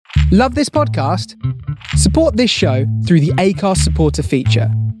Love this podcast? Support this show through the Acast supporter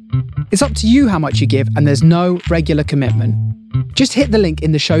feature. It's up to you how much you give, and there's no regular commitment. Just hit the link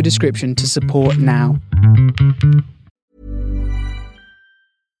in the show description to support now.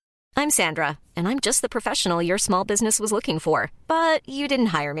 I'm Sandra, and I'm just the professional your small business was looking for. But you didn't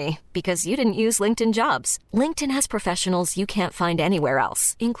hire me because you didn't use LinkedIn Jobs. LinkedIn has professionals you can't find anywhere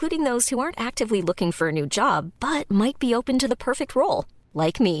else, including those who aren't actively looking for a new job, but might be open to the perfect role,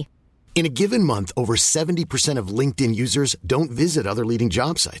 like me. In a given month, over 70% of LinkedIn users don't visit other leading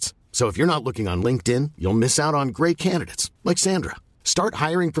job sites. So if you're not looking on LinkedIn, you'll miss out on great candidates like Sandra. Start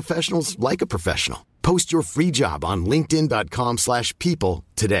hiring professionals like a professional. Post your free job on linkedin.com/people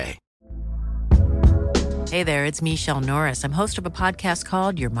today. Hey there, it's Michelle Norris. I'm host of a podcast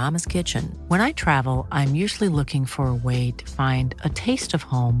called Your Mama's Kitchen. When I travel, I'm usually looking for a way to find a taste of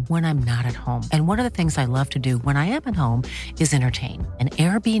home when I'm not at home. And one of the things I love to do when I am at home is entertain. And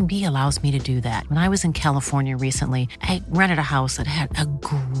Airbnb allows me to do that. When I was in California recently, I rented a house that had a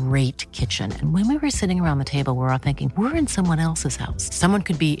great kitchen. And when we were sitting around the table, we're all thinking, we're in someone else's house. Someone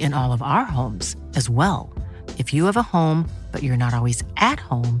could be in all of our homes as well. If you have a home, but you're not always at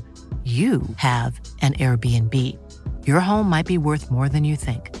home, you have an Airbnb. Your home might be worth more than you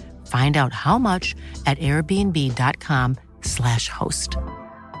think. Find out how much at airbnb.com/host.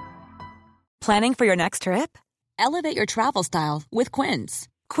 Planning for your next trip? Elevate your travel style with Quince.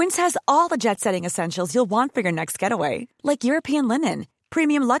 Quince has all the jet-setting essentials you'll want for your next getaway, like European linen,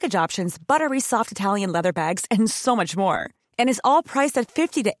 premium luggage options, buttery soft Italian leather bags, and so much more. And is all priced at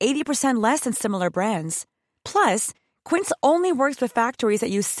 50 to 80% less than similar brands. Plus, Quince only works with factories that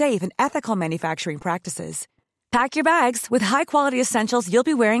use safe and ethical manufacturing practices. Pack your bags with high-quality essentials you'll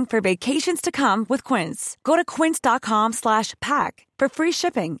be wearing for vacations to come with Quince. Go to quince.com/pack for free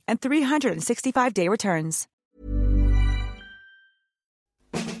shipping and 365-day returns.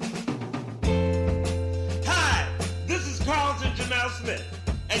 Hi, this is Carlton Jamel Smith,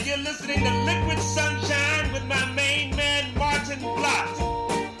 and you're listening to Liquid Sunshine with my main man, Maarten Vlot.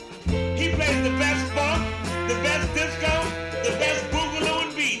 He plays the best funk, the best disco, the best boogaloo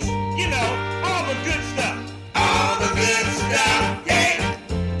and beats. You know, all the good stuff. All the good stuff, yeah.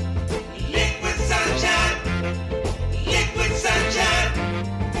 Liquid sunshine, liquid sunshine,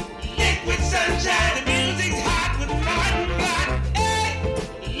 liquid sunshine. The music's hot with Maarten Vlot. Hey,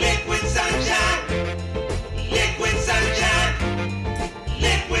 liquid sunshine, liquid sunshine,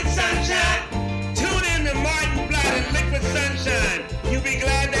 liquid sunshine. Tune in to Maarten Vlot and Liquid Sunshine. You'll be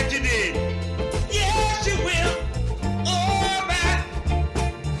glad that you did. Yes, you will. All right.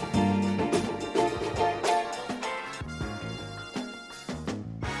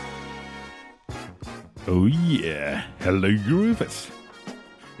 Oh yeah. Hello, groovers.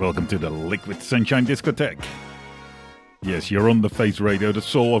 Welcome to the Liquid Sunshine Discotheque. Yes, you're on the Face Radio, the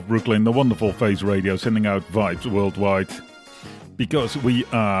soul of Brooklyn, the wonderful Face Radio, sending out vibes worldwide. Because we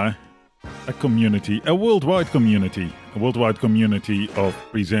are a community, a worldwide community of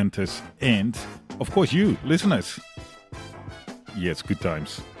presenters and, of course, you, listeners. Yes, good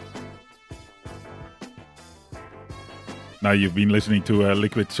times. Now, you've been listening to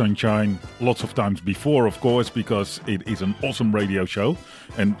Liquid Sunshine lots of times before, of course, because it is an awesome radio show.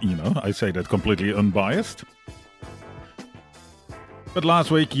 And, you know, I say that completely unbiased. But last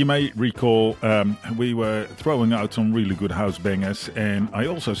week, you may recall, we were throwing out some really good house bangers. And I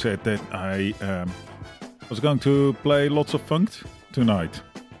also said that I was going to play lots of funk tonight.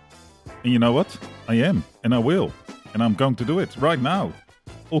 And you know what? I am. And I will. And I'm going to do it right now.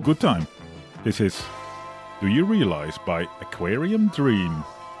 All good time. This is Do You Realize by Aquarium Dream.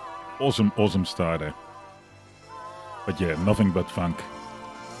 Awesome, awesome starter. But yeah, nothing but funk.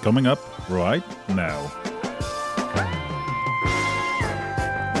 Coming up right now.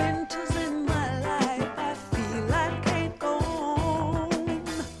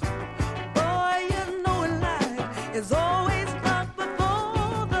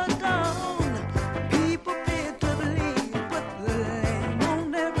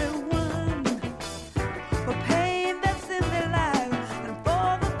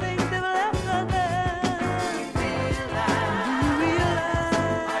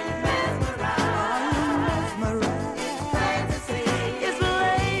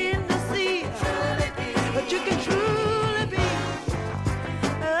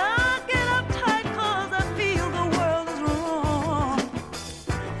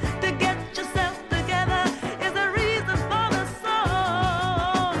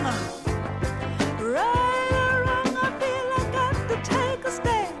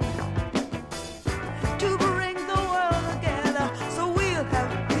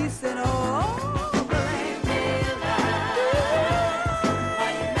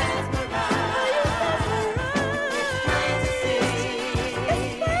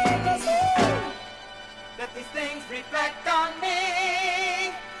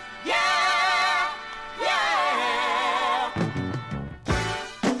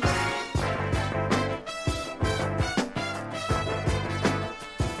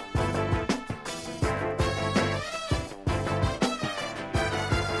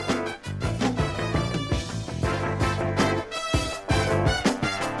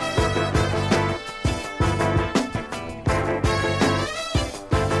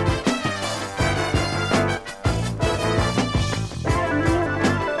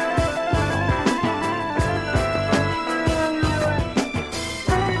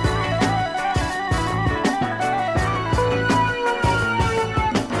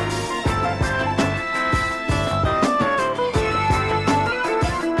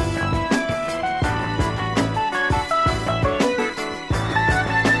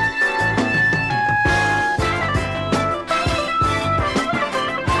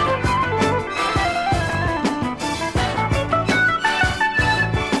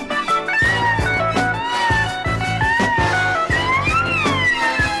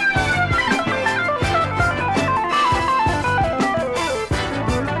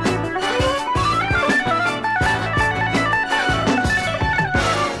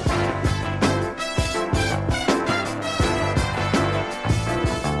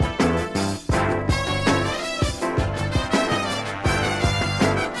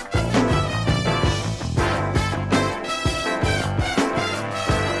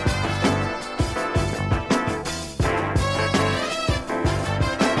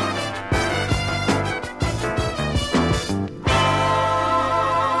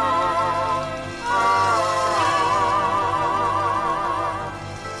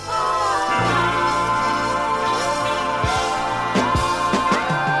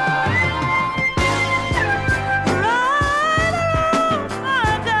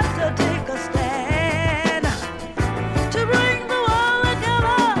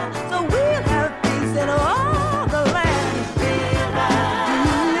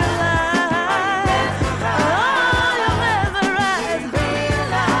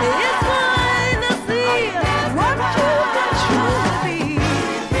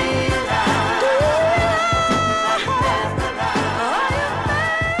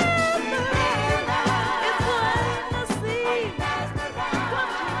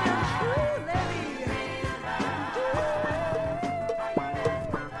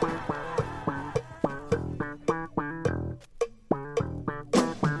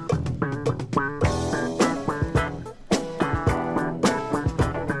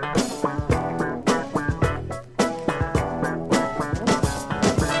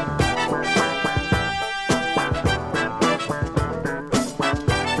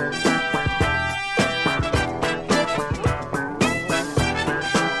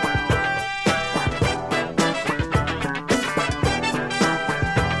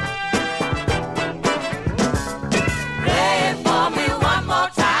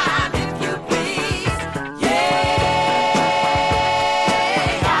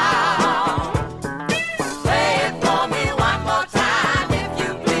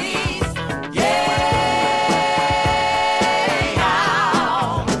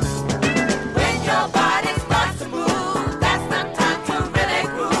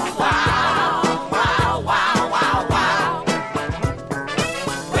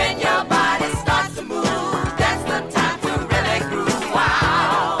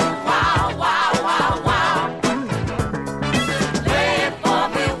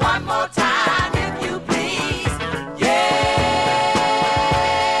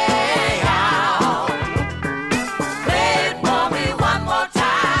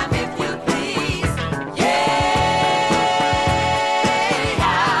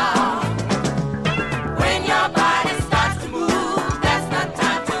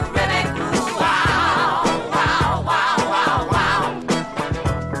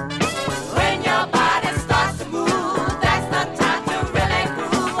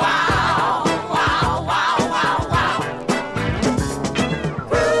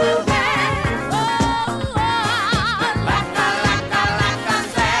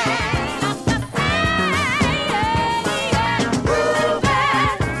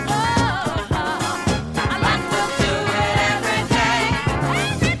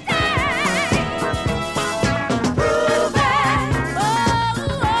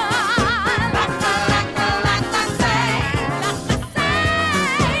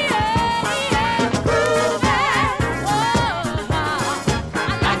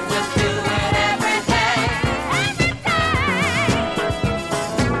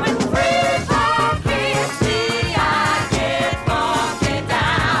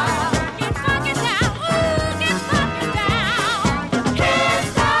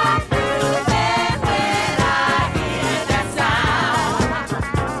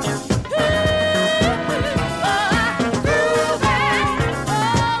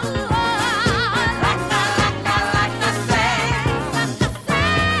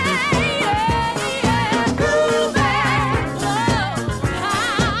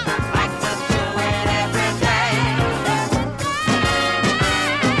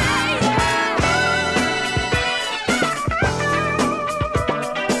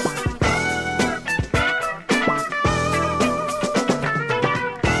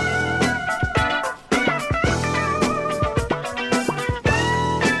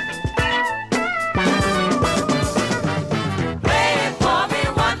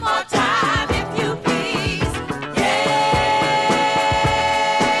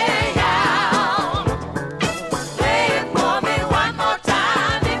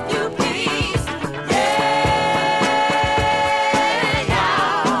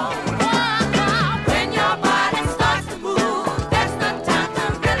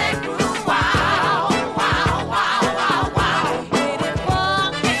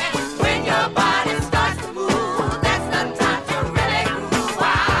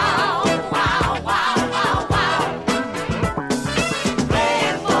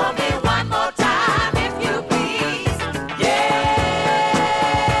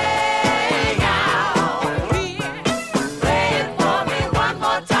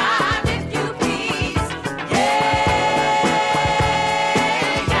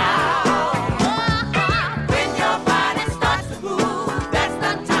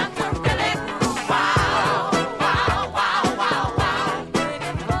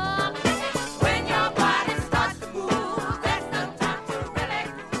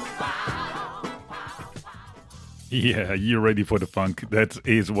 Yeah, you're ready for the funk. That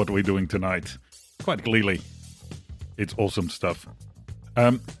is what we're doing tonight. Quite clearly. It's awesome stuff.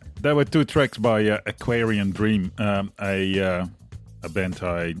 There were 2 tracks by Aquarian Dream, a band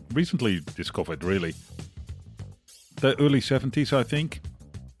I recently discovered, really. The early 70s, I think.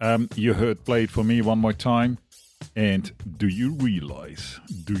 You heard Play It For Me One More Time. And do you realize?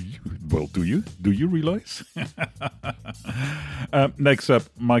 Do you realize? Next up,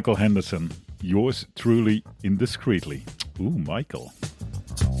 Michael Henderson. Yours truly, Indiscreetly. Ooh, Michael.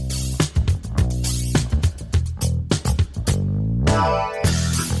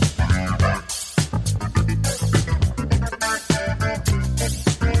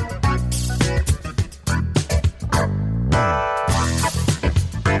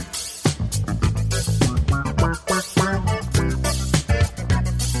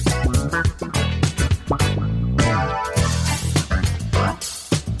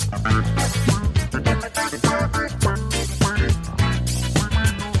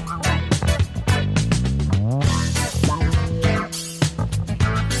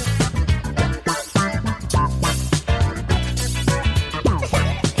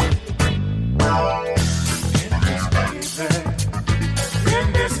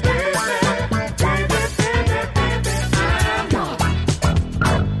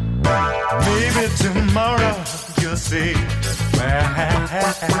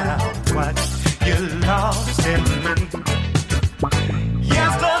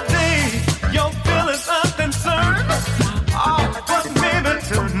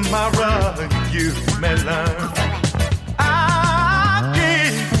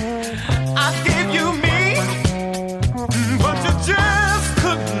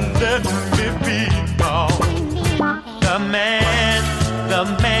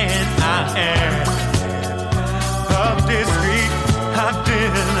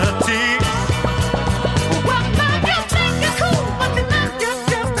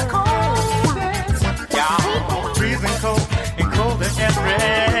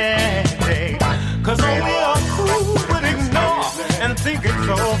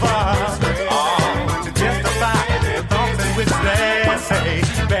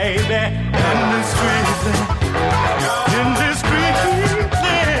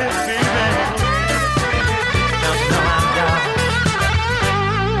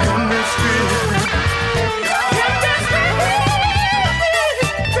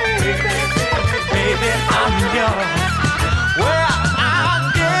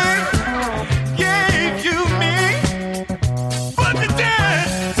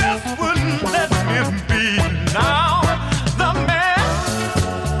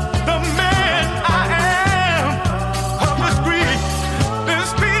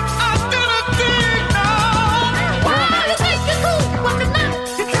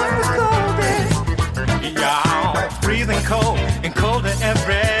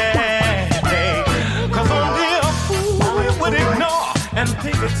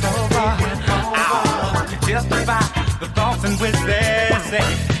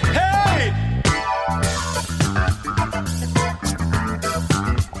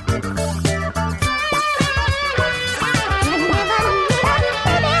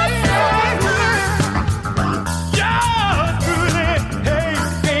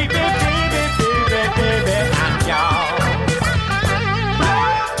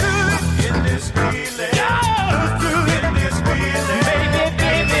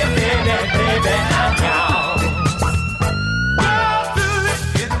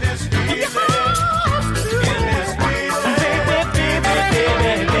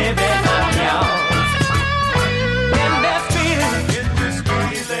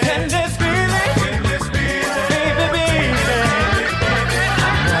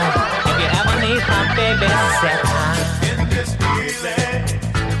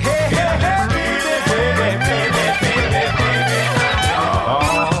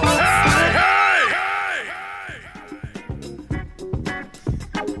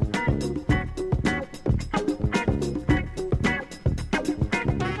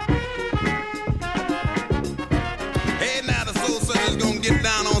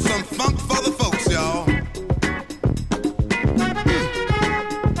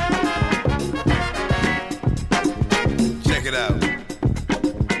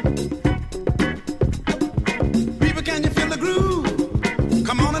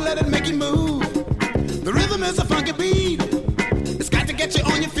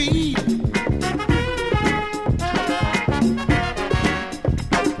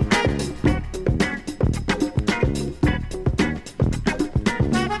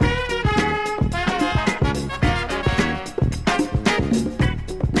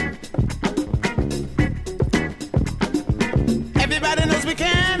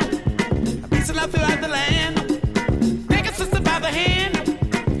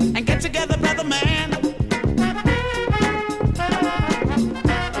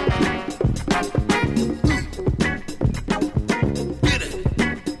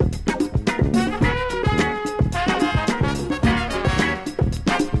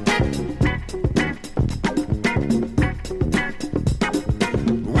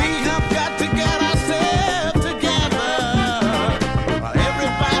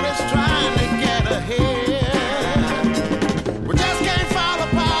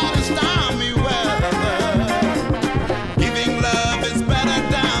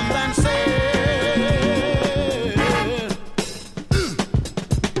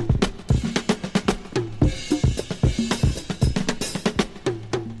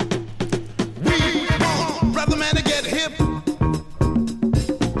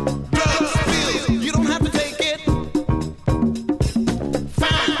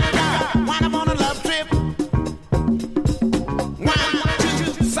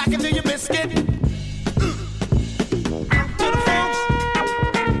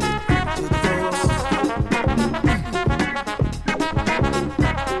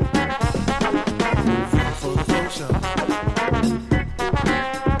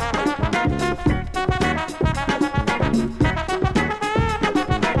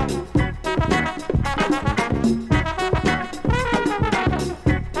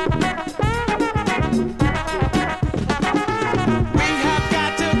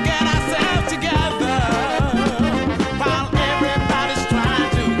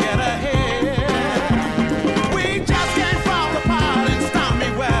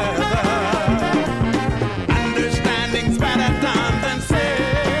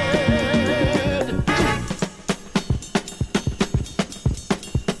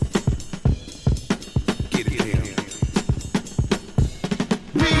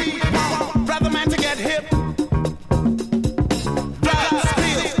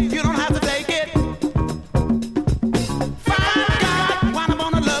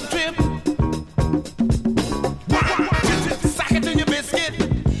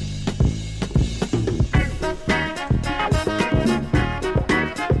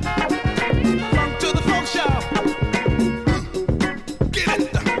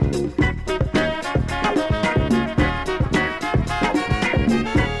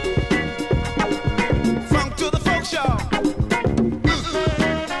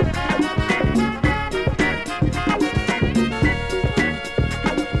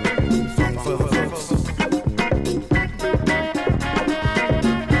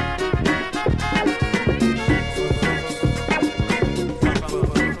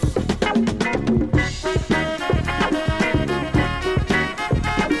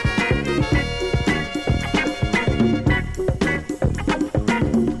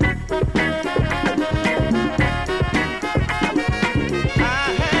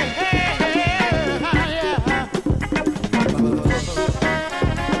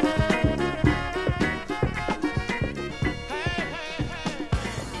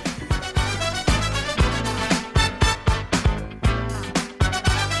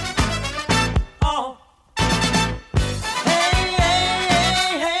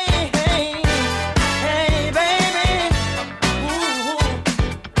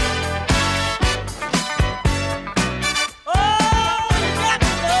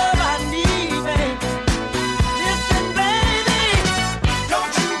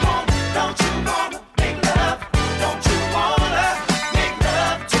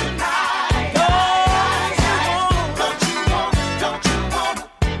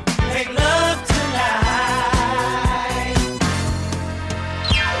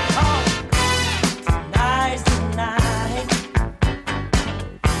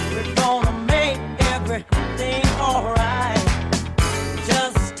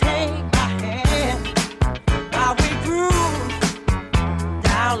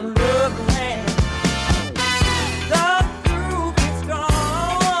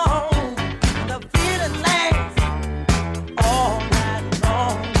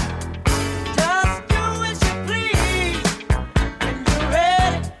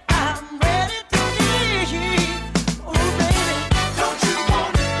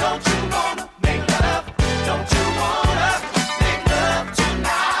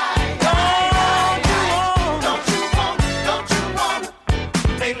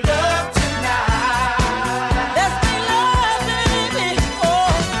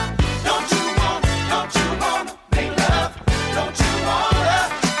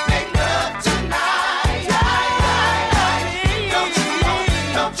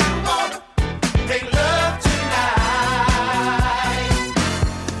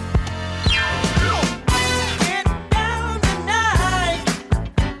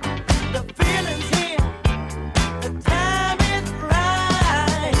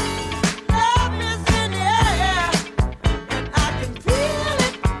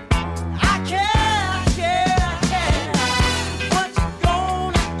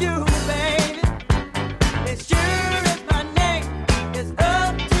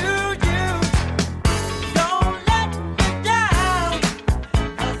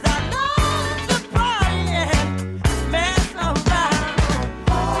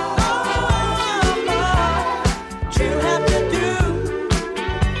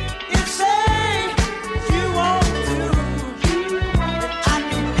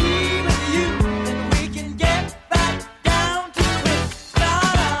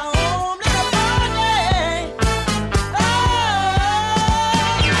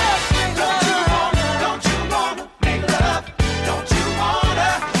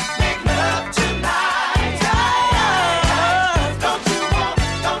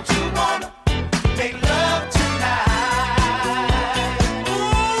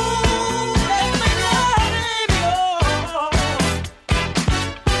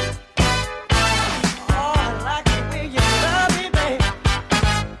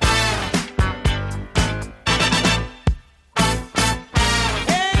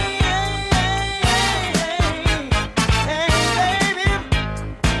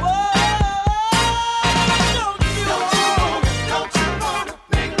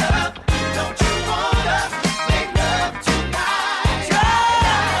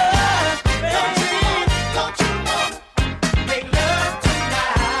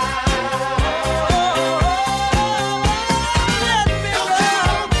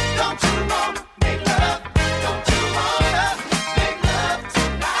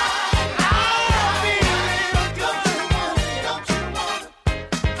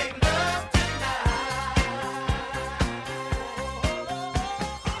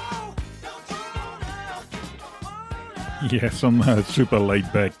 Yeah, some super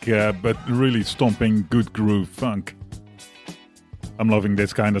laid-back, but really stomping good groove funk. I'm loving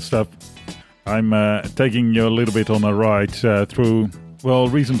this kind of stuff. I'm taking you a little bit on a ride through, well,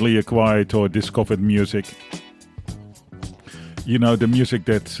 recently acquired or discovered music. You know, the music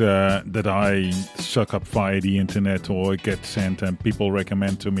that I suck up via the internet or get sent and people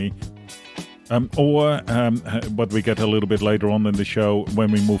recommend to me. Or what we get a little bit later on in the show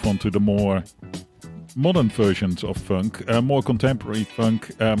when we move on to the more modern versions of funk, more contemporary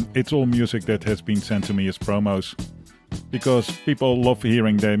funk. It's all music that has been sent to me as promos because people love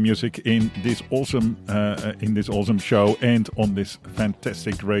hearing their music in this awesome show and on this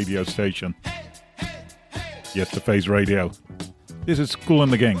fantastic radio station. Yes, the Face Radio. This is Kool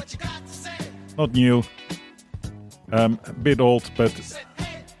and the Gang. Not new, a bit old, but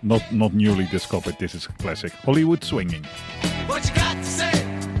not newly discovered. This is a classic Hollywood swinging. What you got to say?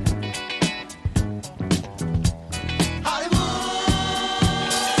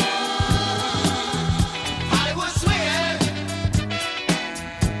 Hollywood swinging.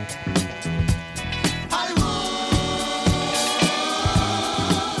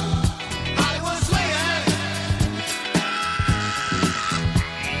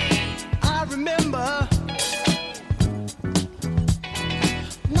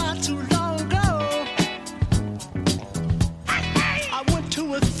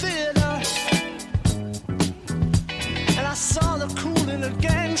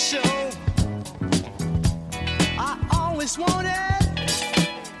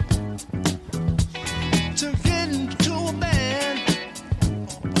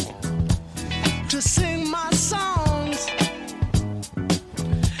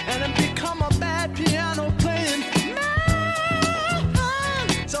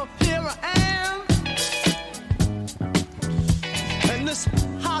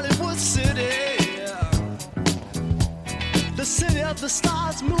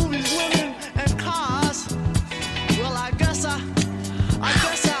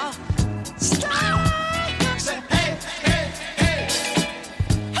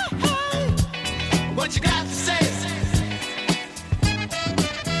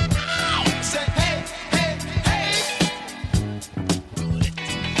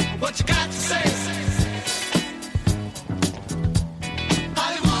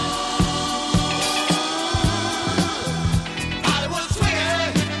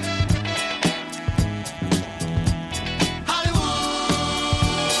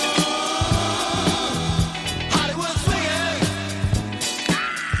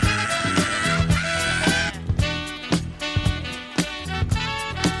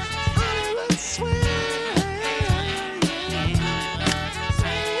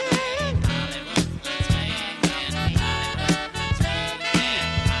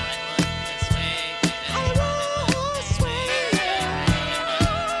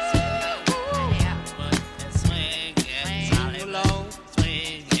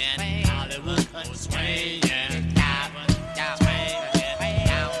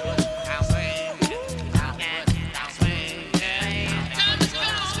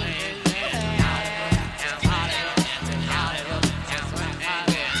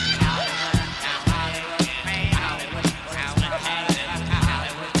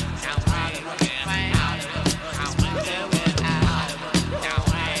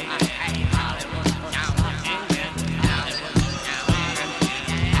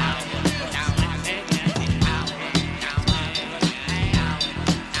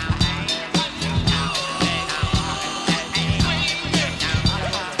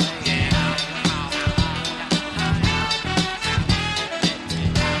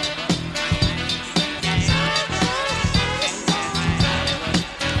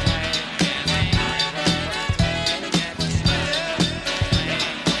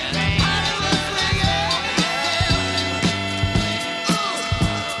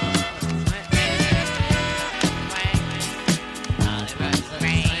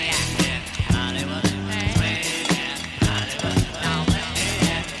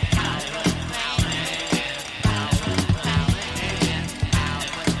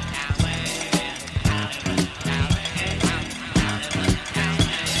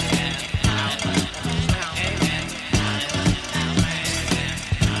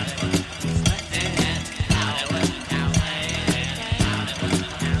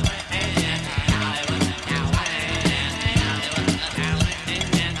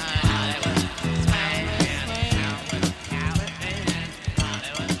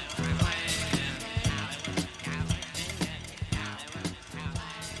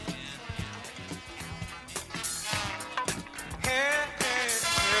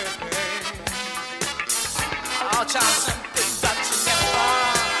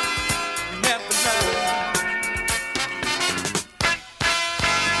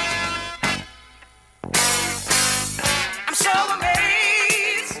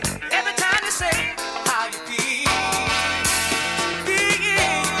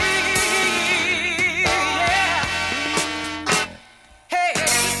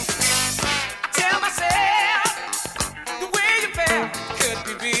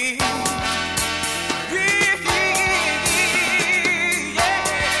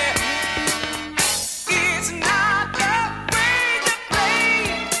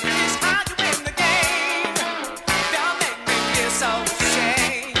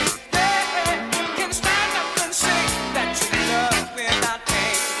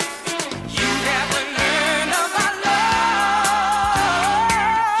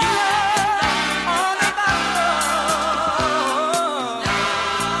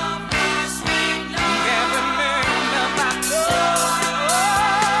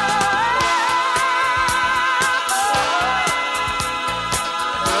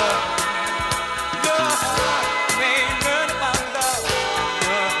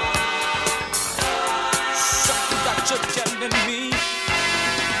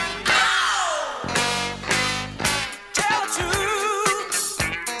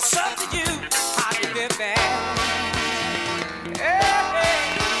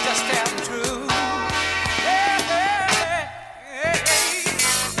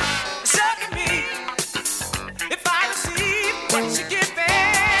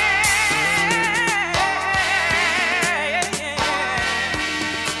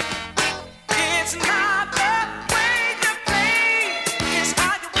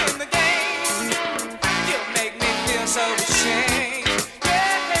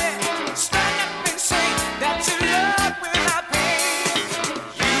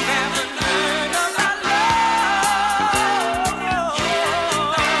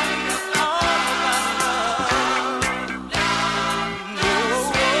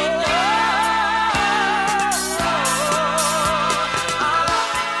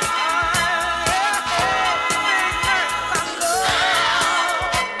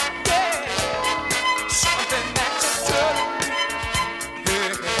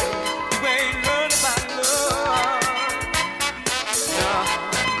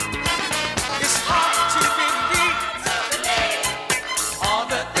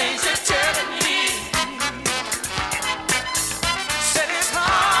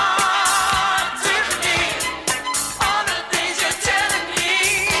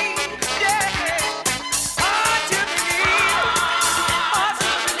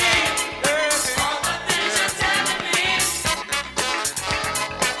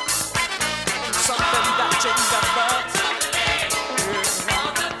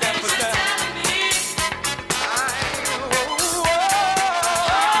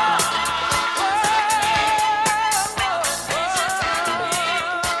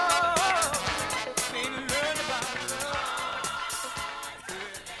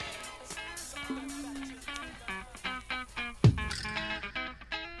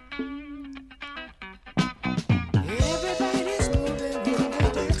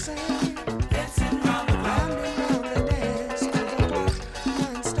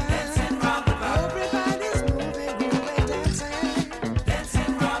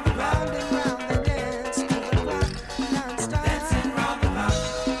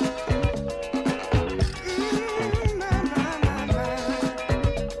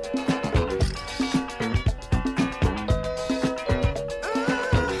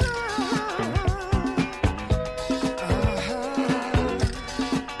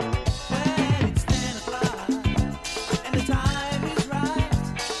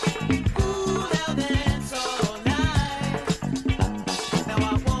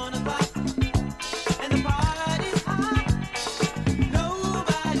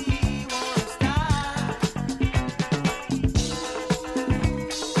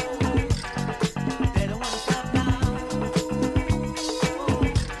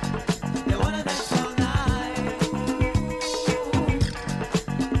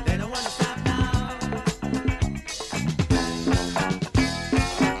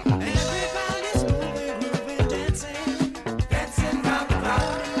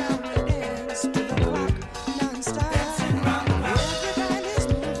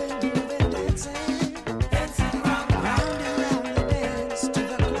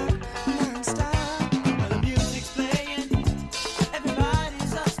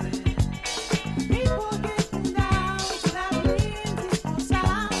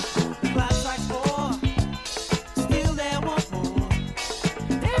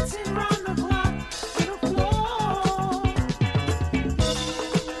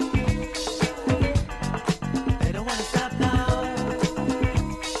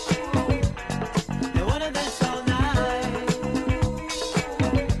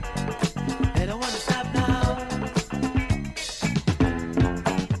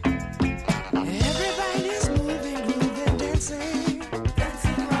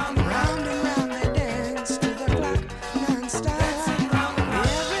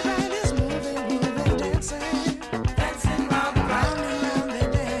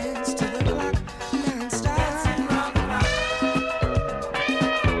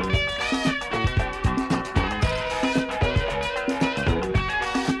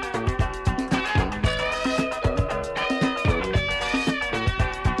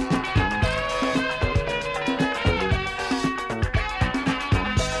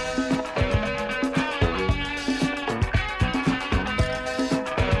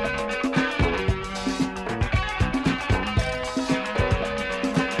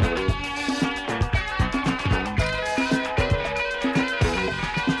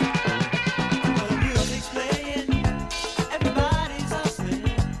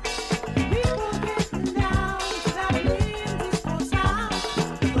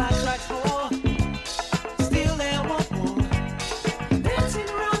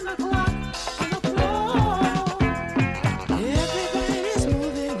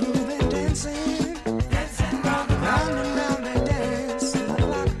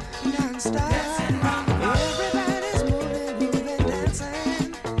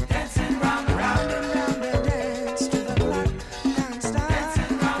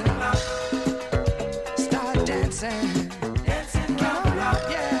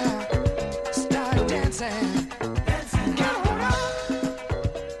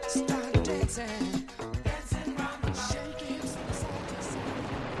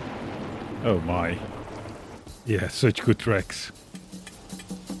 Oh my. Yeah, such good tracks.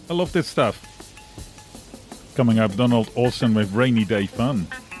 I love this stuff. Coming up, Donald Austin with Rainy Day Fun.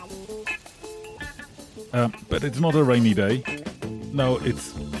 But it's not a rainy day. No,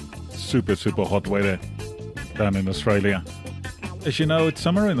 it's super, super hot weather down in Australia. As you know, it's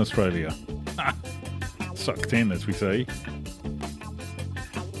summer in Australia. Sucked in, as we say.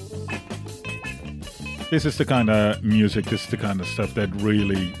 This is the kind of music, this is the kind of stuff that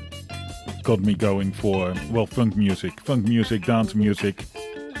really got me going for, well, funk music, dance music,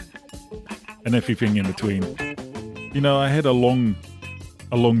 and everything in between. You know, I had a long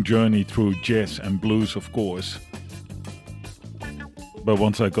journey through jazz and blues, of course. But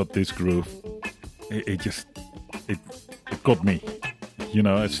once I got this groove, it got me. You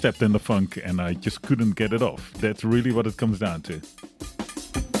know, I stepped in the funk and I just couldn't get it off. That's really what it comes down to.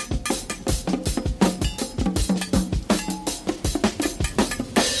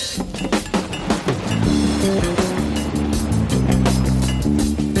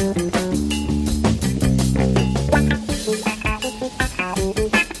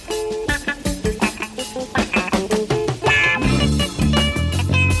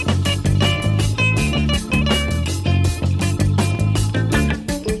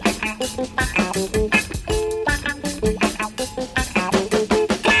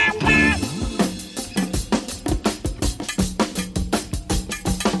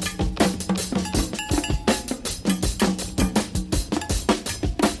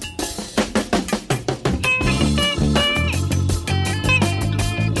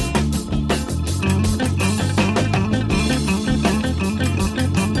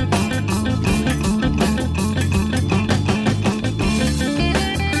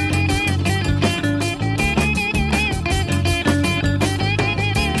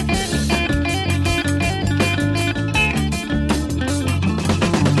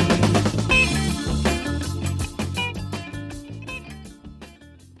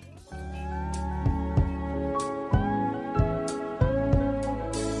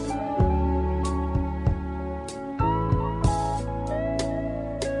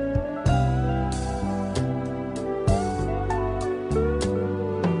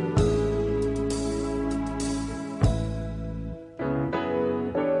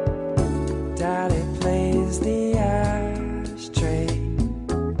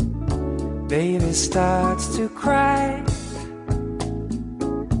 Starts to cry.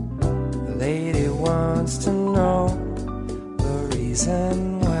 The lady wants to know the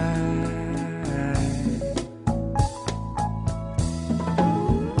reason why.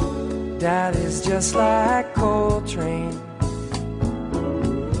 Daddy's just like Coltrane,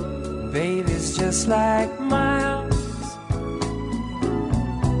 baby's just like Miles,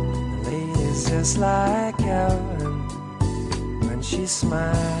 the lady's just like Ellen when she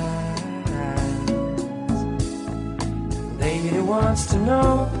smiles. Lady wants to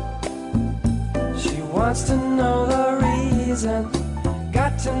know, she wants to know the reason,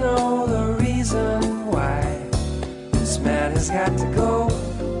 got to know the reason why. This man has got to go,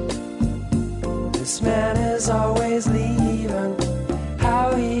 this man is always leaving,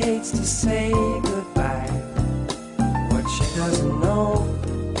 how he hates to say goodbye. What she doesn't know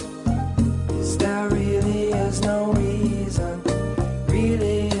is there really is no reason,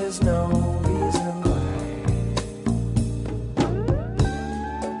 really is no reason.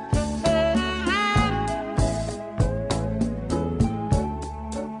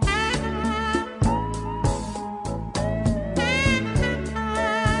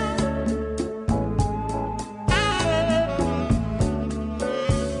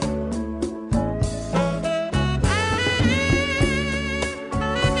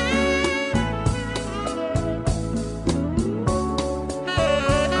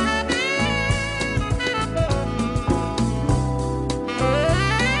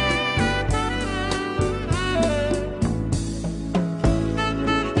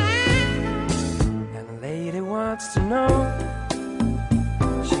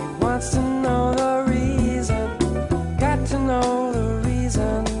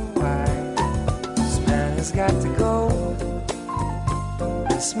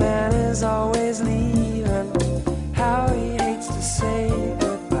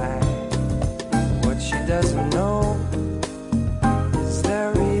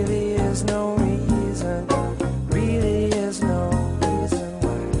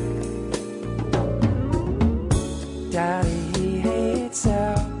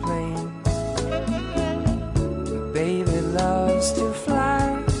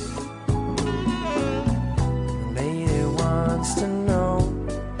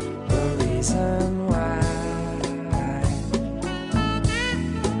 Reason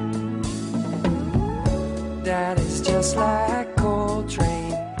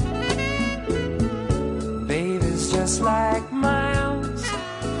just like miles.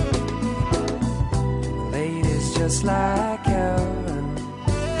 Ladies just like Ellen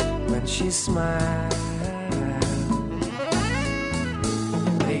when she smiles.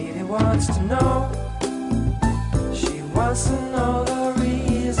 Lady wants to know, she wants to know the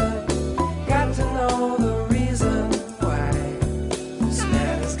reason. Got to know the reason why this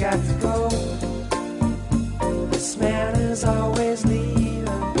man has got to go. This man is always leaving.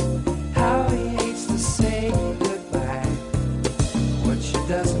 How he hates to say goodbye. What she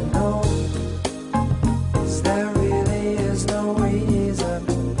doesn't know is there really is no reason.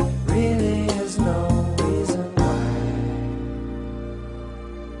 Really is no reason why.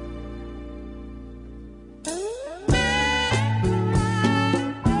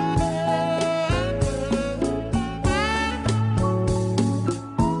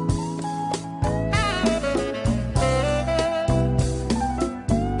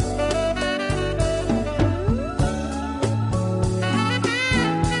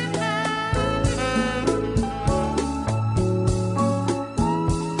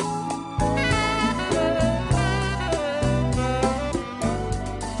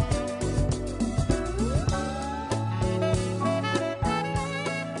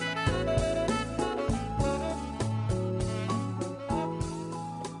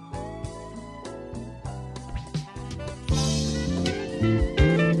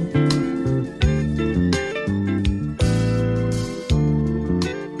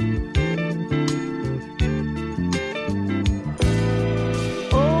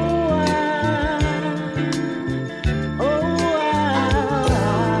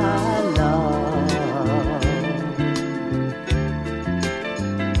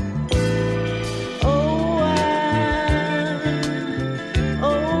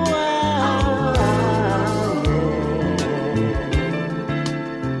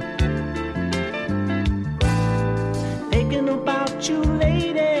 Thinking about you,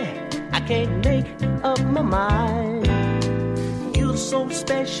 lady, I can't make up my mind. You're so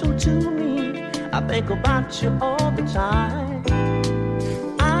special to me, I think about you all the time.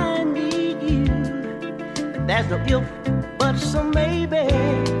 I need you, there's no if, but some maybe.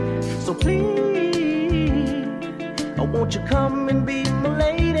 So please, won't you come and be my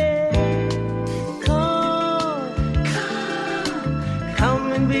lady?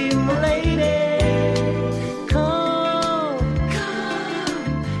 Come and be my lady. Come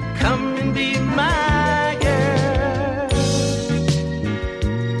and be my girl.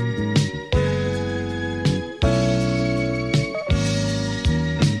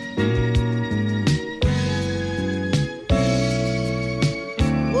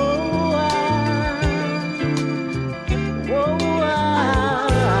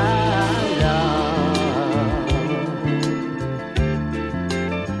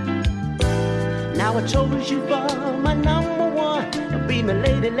 Now I chose you for my number one. Be my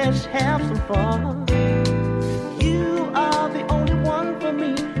lady, let's have some fun. You are the only one for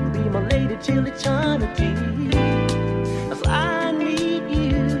me. Be my lady till eternity. 'Cause I need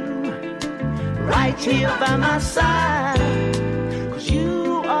you right here by my side. 'Cause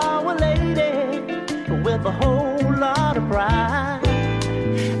you are a lady with a whole lot of pride.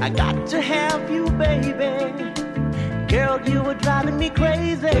 I got to have you, baby. Girl, you are driving me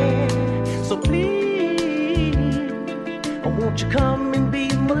crazy. So please, won't you come and be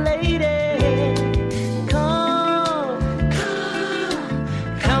my lady?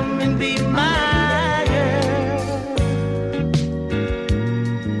 Come and be my girl.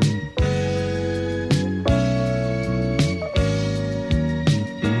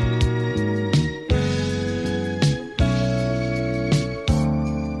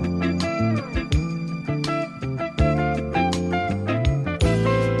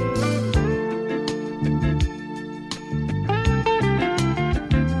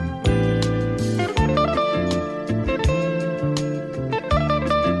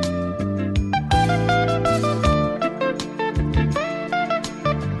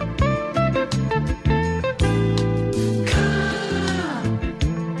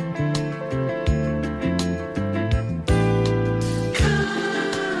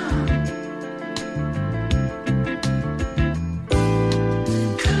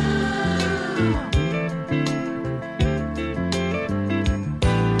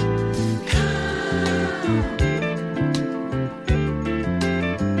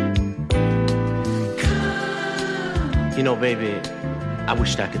 You know, baby, I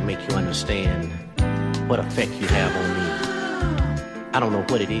wished I could make you understand what effect you have on me. I don't know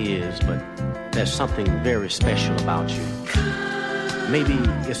what it is, but there's something very special about you. Maybe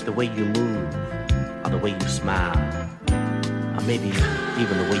it's the way you move, or the way you smile, or maybe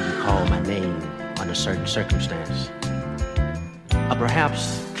even the way you call my name under certain circumstances. Or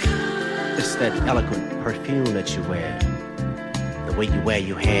perhaps it's that eloquent perfume that you wear, the way you wear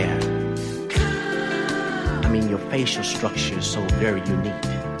your hair. I mean, your facial structure is so very unique.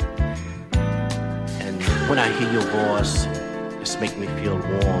 And when I hear your voice, it's make me feel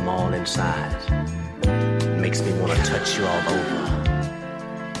warm all inside. It makes me want to touch you all over.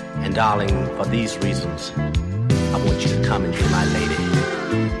 And darling, for these reasons, I want you to come and be my lady.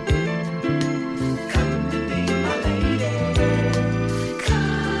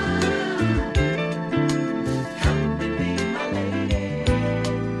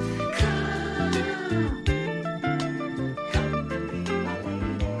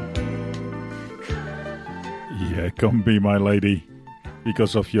 Come be my lady,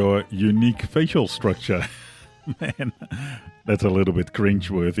 because of your unique facial structure. Man, that's a little bit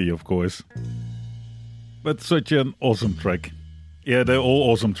cringe-worthy, of course. But such an awesome track. Yeah, they're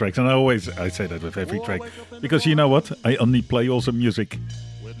all awesome tracks, and I say that with every track. Because you know what? I only play awesome music.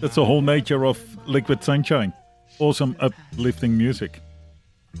 That's the whole nature of Liquid Sunshine. Awesome, uplifting music.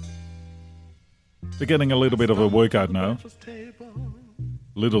 We're getting a little bit of a workout now.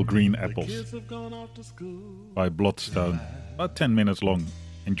 Little Green Apples by Vlot. About 10 minutes long.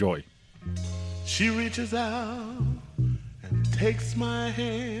 Enjoy. She reaches out and takes my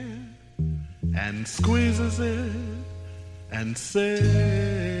hand and squeezes it and says,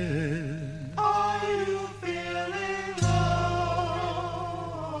 "Are you feeling low?"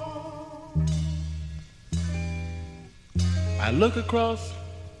 I look across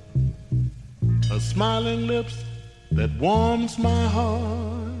her smiling lips that warms my heart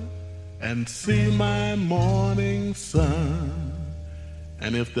and see my morning sun.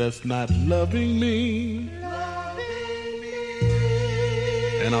 And if that's not loving me,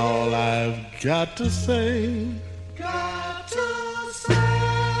 and all I've got to say,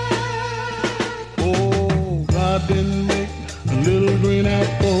 oh, God didn't make a little green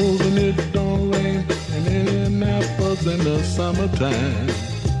apples and it don't rain and any apples in the summertime.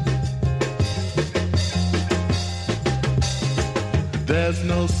 There's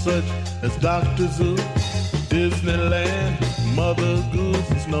no such as Dr. Zoo, Disneyland, Mother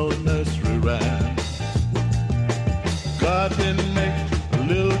Goose, is no nursery rhyme. God didn't make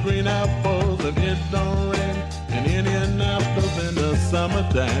little green apples and it don't rain and Indian apples in the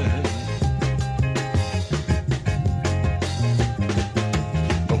summertime.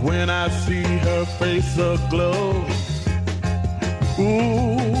 But when I see her face aglow,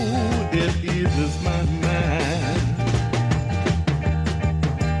 ooh, it eases my mind.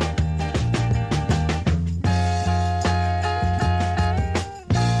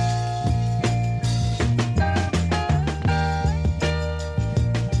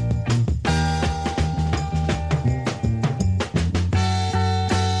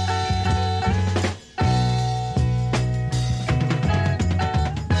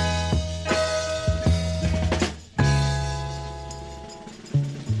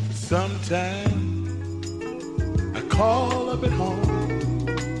 Sometimes I call up at home,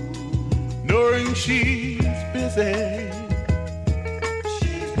 knowing she's busy.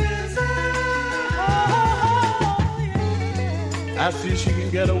 She's busy. Oh, yeah. I see she can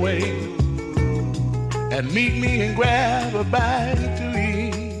get away and meet me and grab a bite to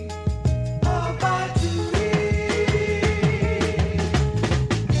eat. A bite to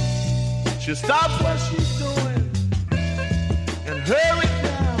eat. She stops what she's doing and hurries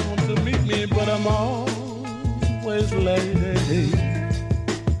to meet me, but I'm always late.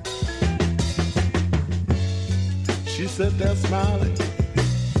 She said that smiling,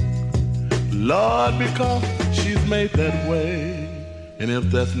 Lord, because she's made that way. And if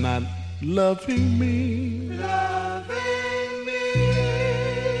that's not loving me,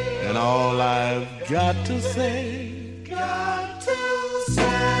 and all I've got to say,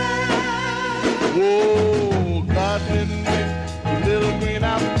 oh, God didn't make little green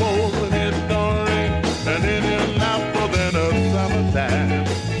apples and it don't rain and Indian apples in the summertime.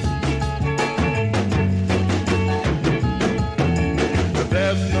 But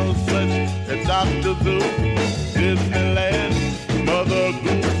there's no such as Dr. Zoo, Disneyland, Mother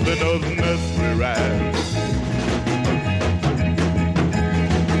Goose, and those nursery rhymes.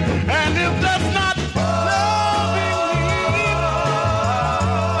 And if that's not loving me,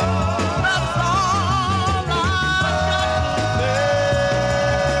 that's all I got to say.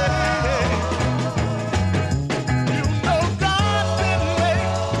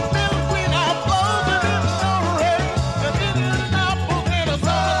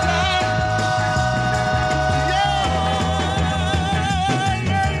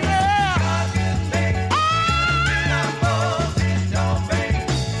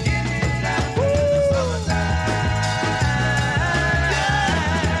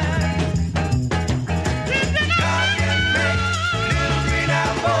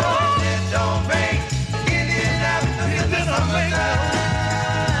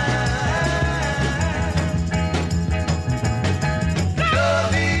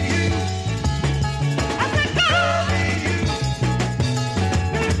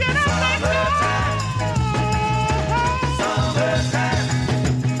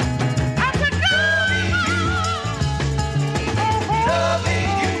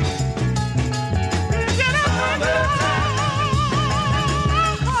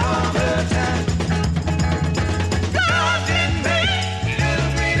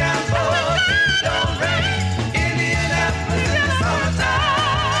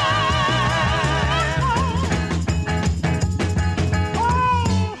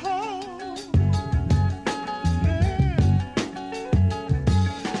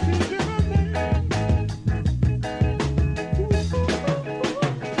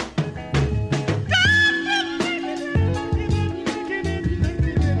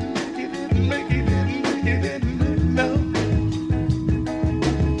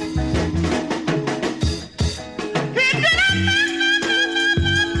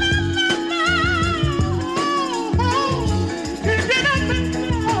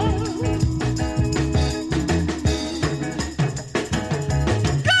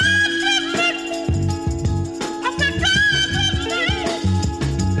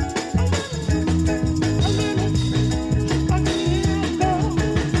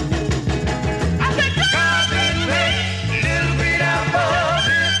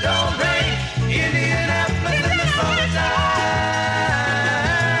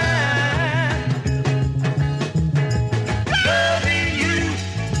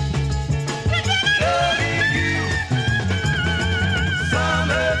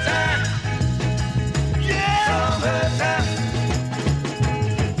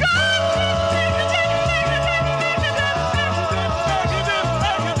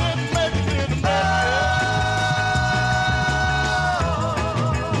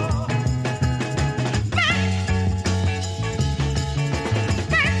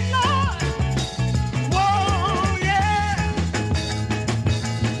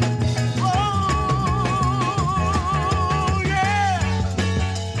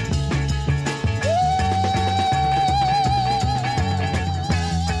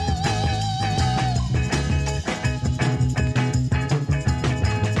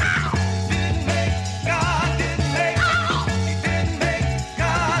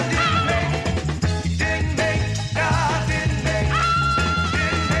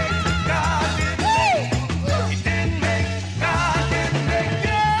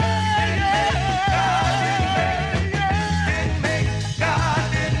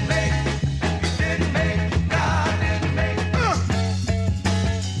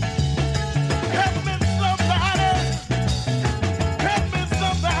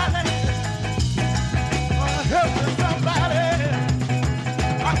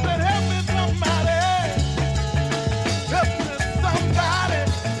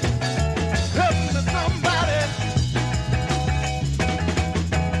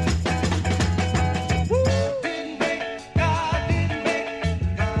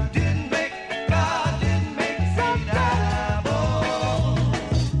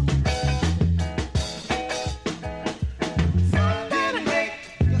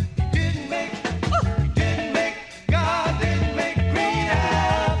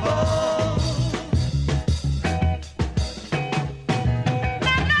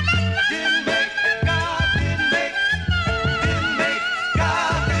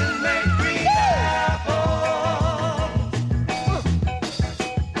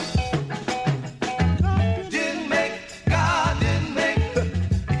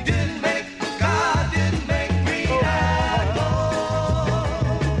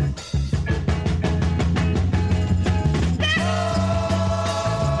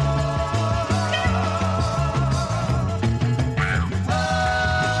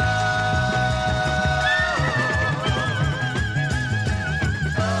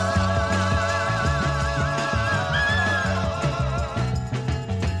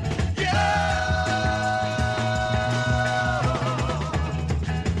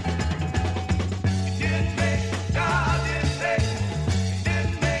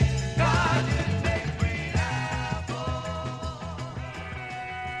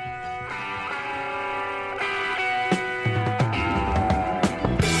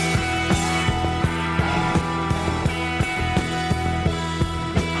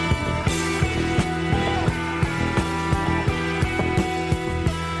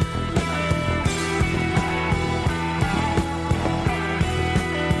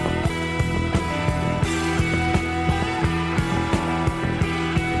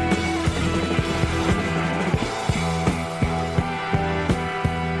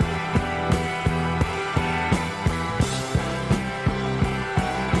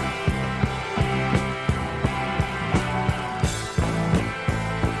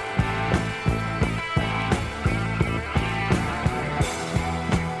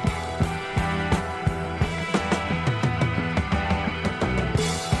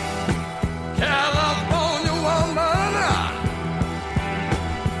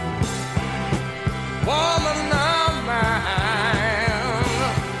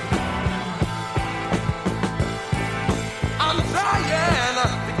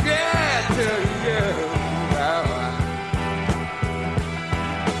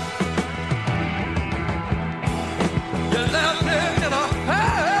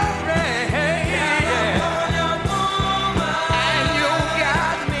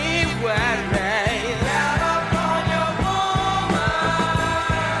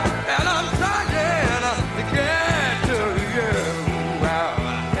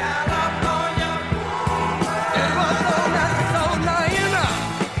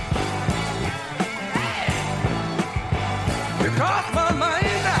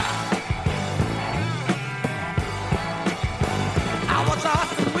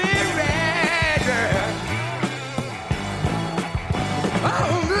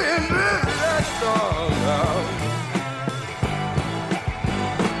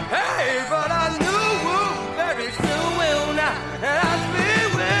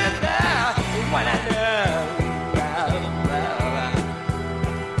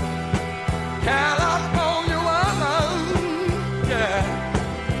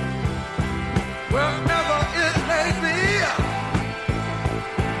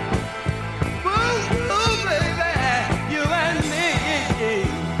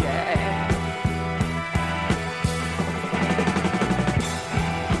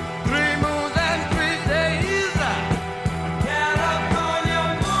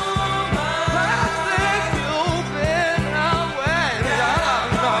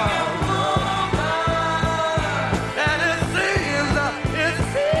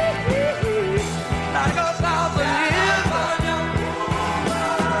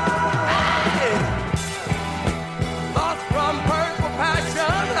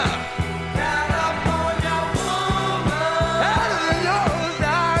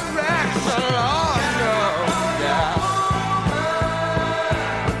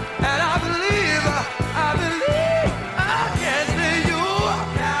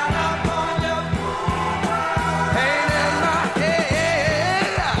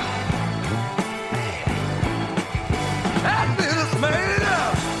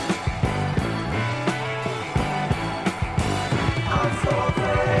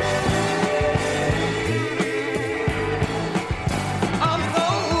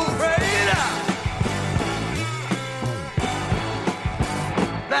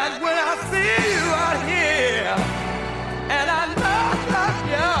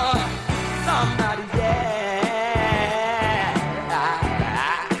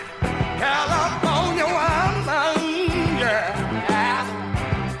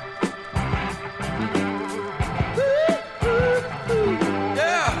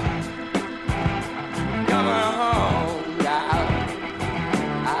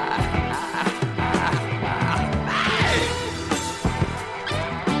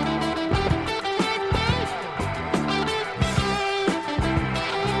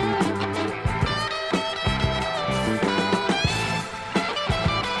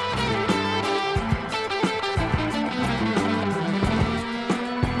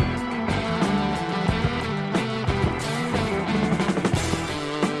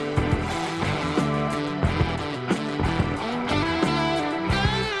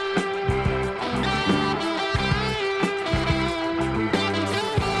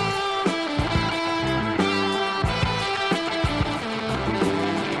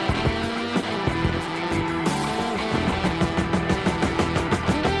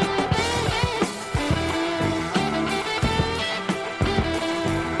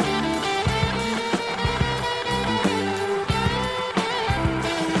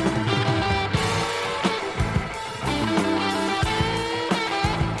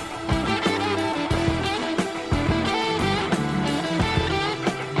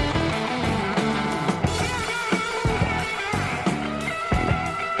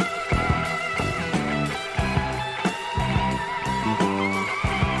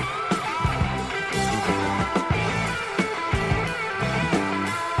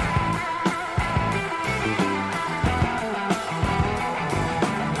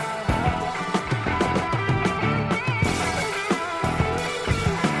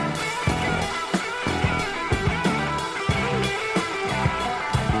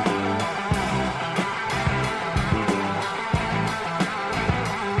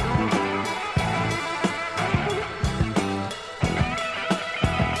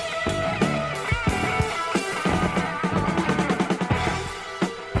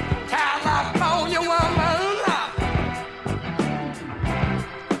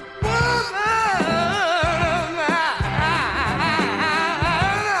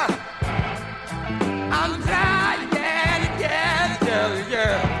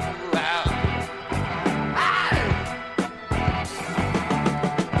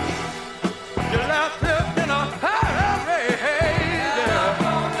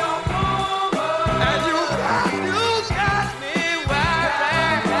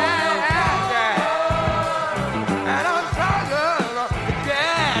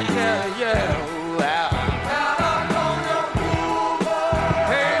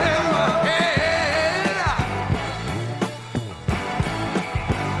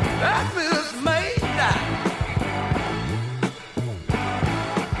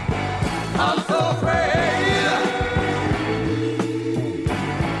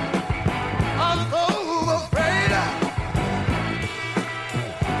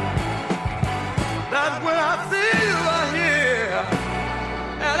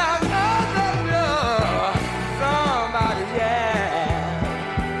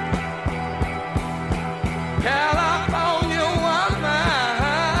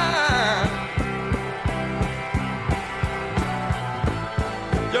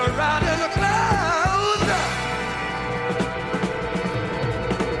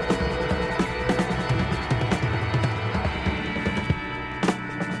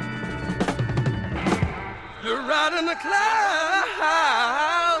 out in the clouds,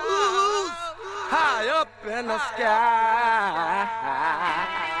 high up in the sky.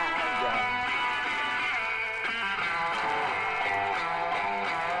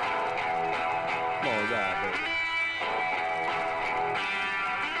 Come on, God, baby.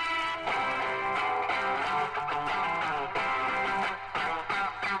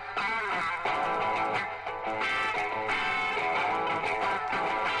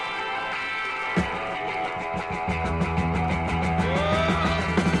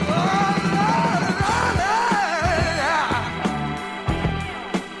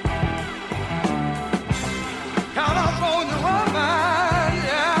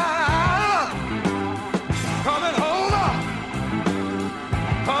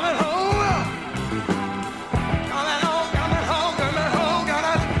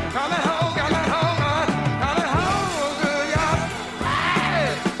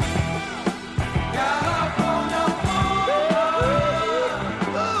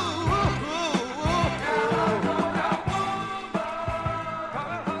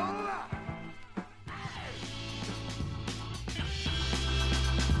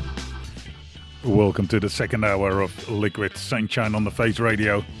 Welcome to the second hour of Liquid Sunshine on the Face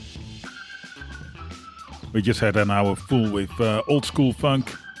Radio. We just had an hour full with old school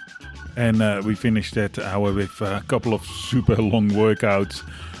funk, and we finished that hour with a couple of super long workouts.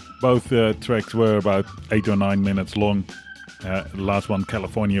 Both tracks were about 8 or 9 minutes long. The last one,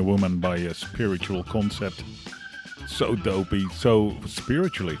 California Woman by a Spiritual Concept. So dopey, so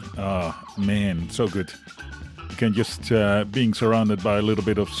spiritually. Man, so good. You can just being surrounded by a little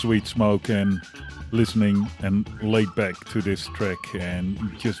bit of sweet smoke and listening and laid back to this track and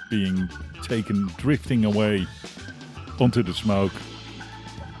just being taken, drifting away onto the smoke,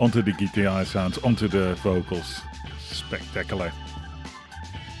 onto the guitar sounds, onto the vocals. Spectacular.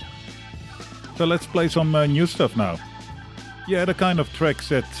 So let's play some new stuff now. Yeah, the kind of tracks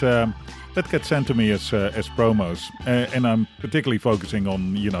that get sent to me as promos, and I'm particularly focusing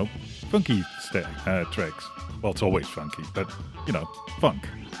on, funky tracks. Well, it's always funky, but, funk.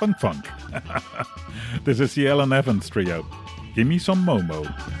 This is the Alan Evans Trio. Give me some Momo.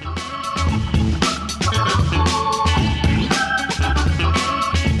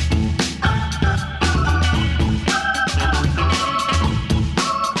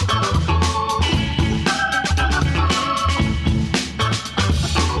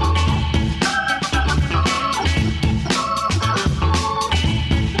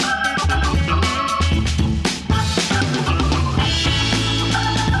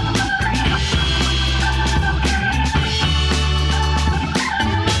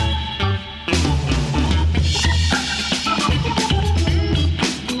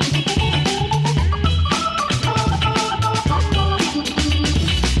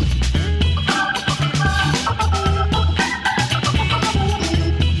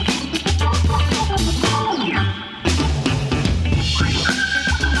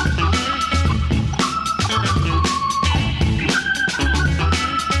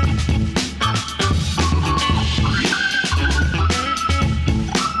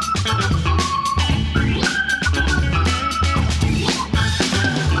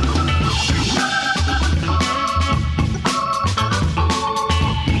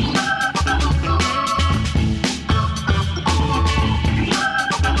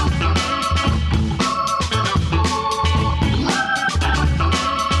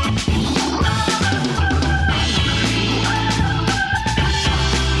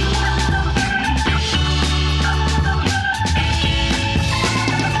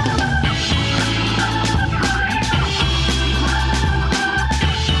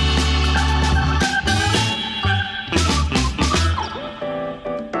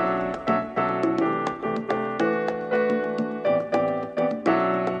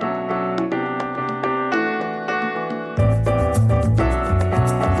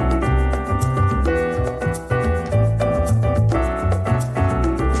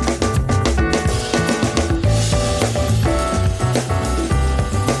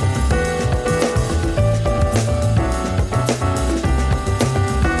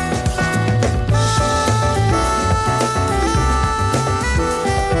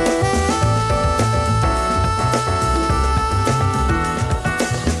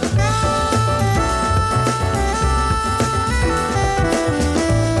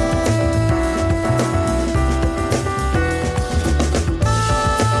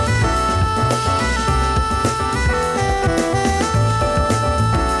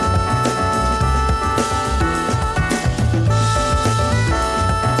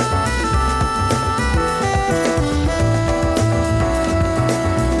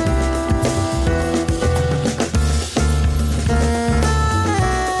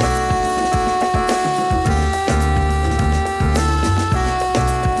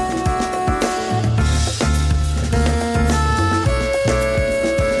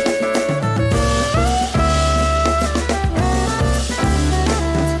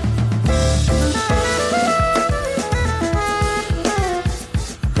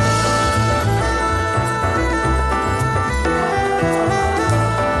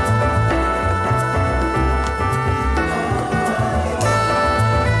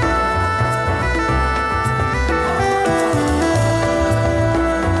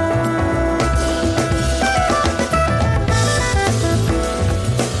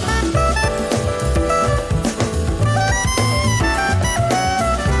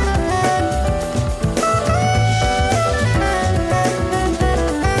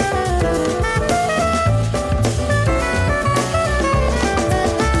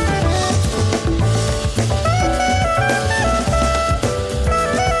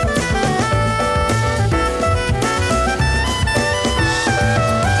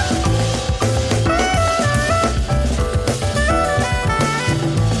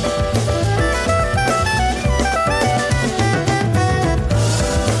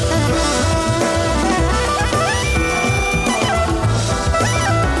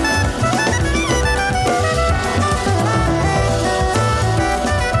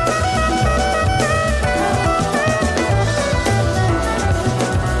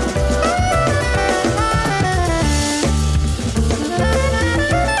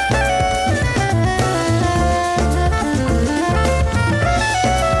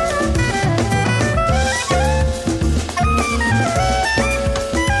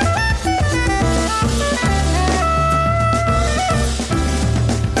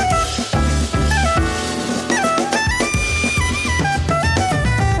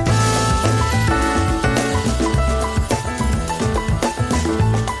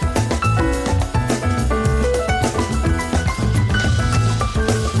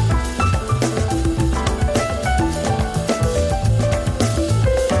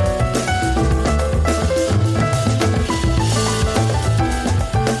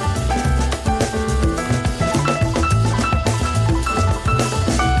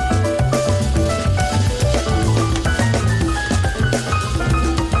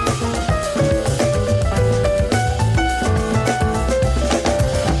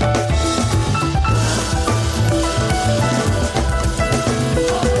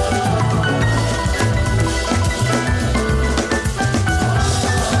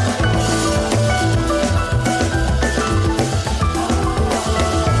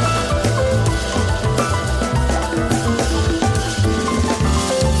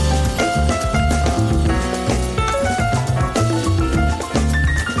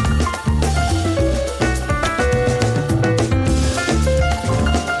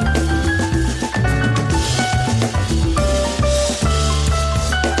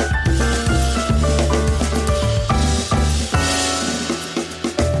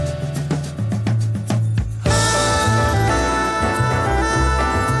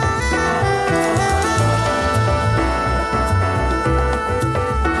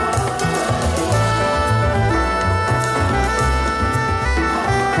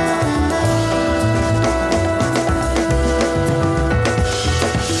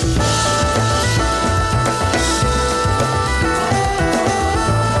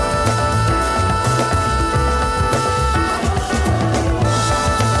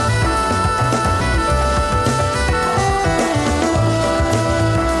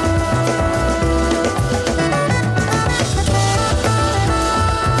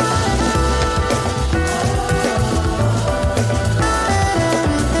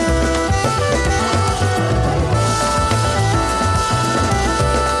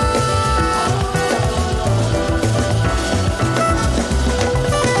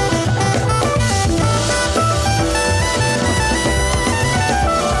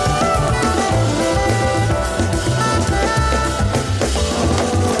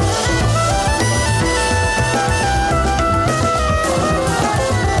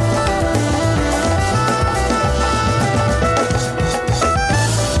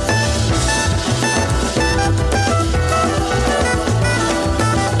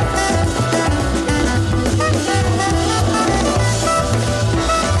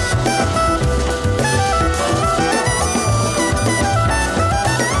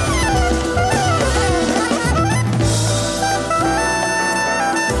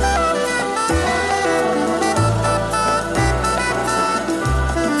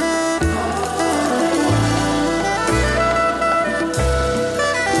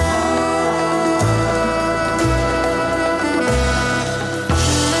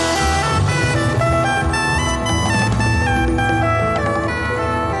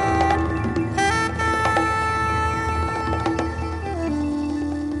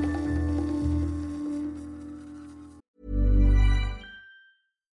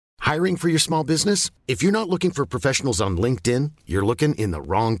 Hiring for your small business? If you're not looking for professionals on LinkedIn, you're looking in the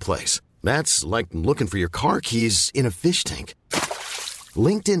wrong place. That's like looking for your car keys in a fish tank.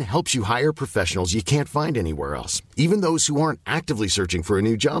 LinkedIn helps you hire professionals you can't find anywhere else, even those who aren't actively searching for a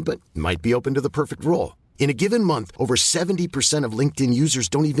new job but might be open to the perfect role. In a given month, over 70% of LinkedIn users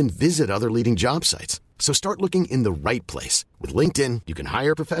don't even visit other leading job sites. So start looking in the right place. With LinkedIn, you can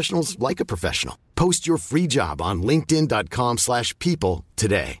hire professionals like a professional. Post your free job on linkedin.com/people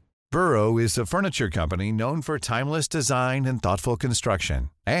today. Burrow is a furniture company known for timeless design and thoughtful construction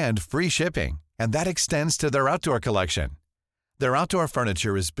and free shipping, and that extends to their outdoor collection. Their outdoor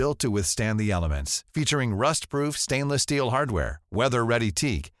furniture is built to withstand the elements, featuring rust-proof stainless steel hardware, weather-ready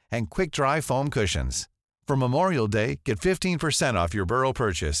teak, and quick-dry foam cushions. For Memorial Day, get 15% off your Burrow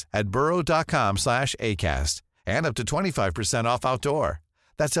purchase at burrow.com/ACAST and up to 25% off outdoor.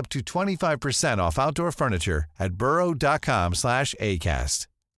 That's up to 25% off outdoor furniture at burrow.com/ACAST.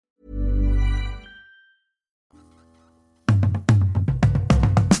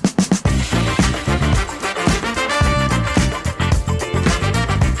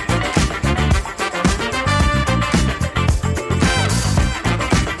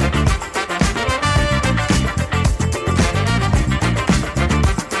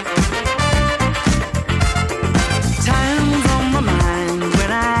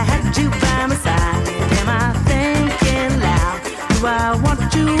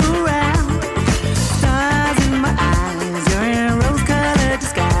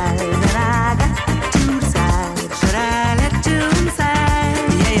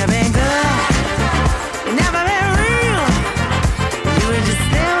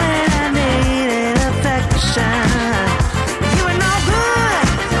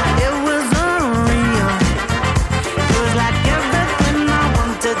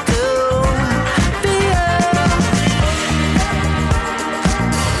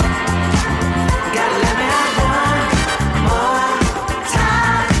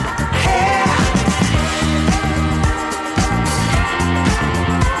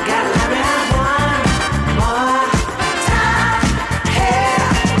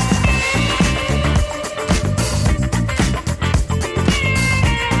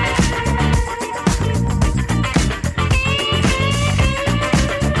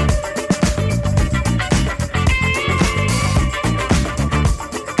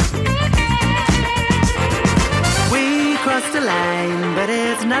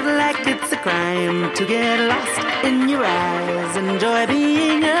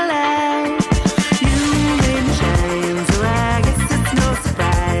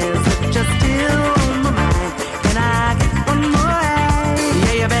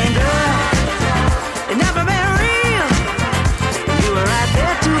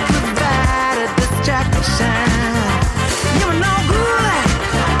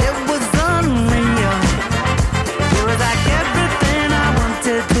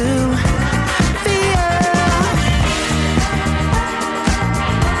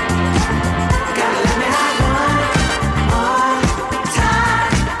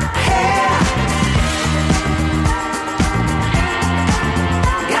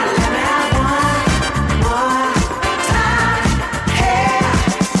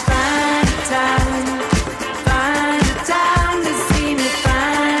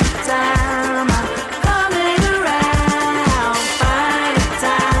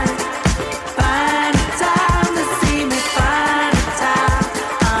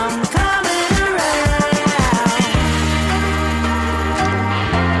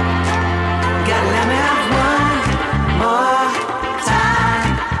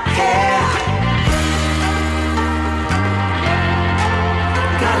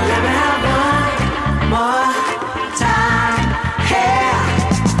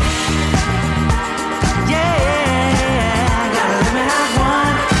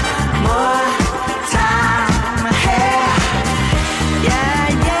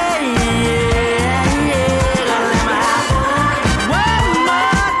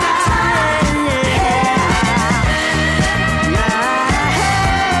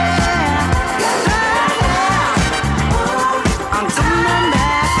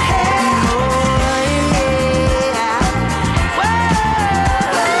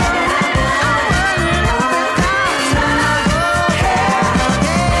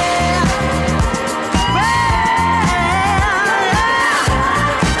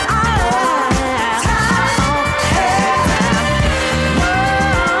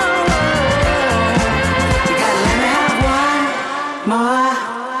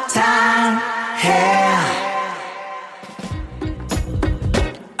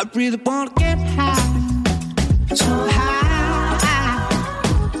 really wanna get high, so high.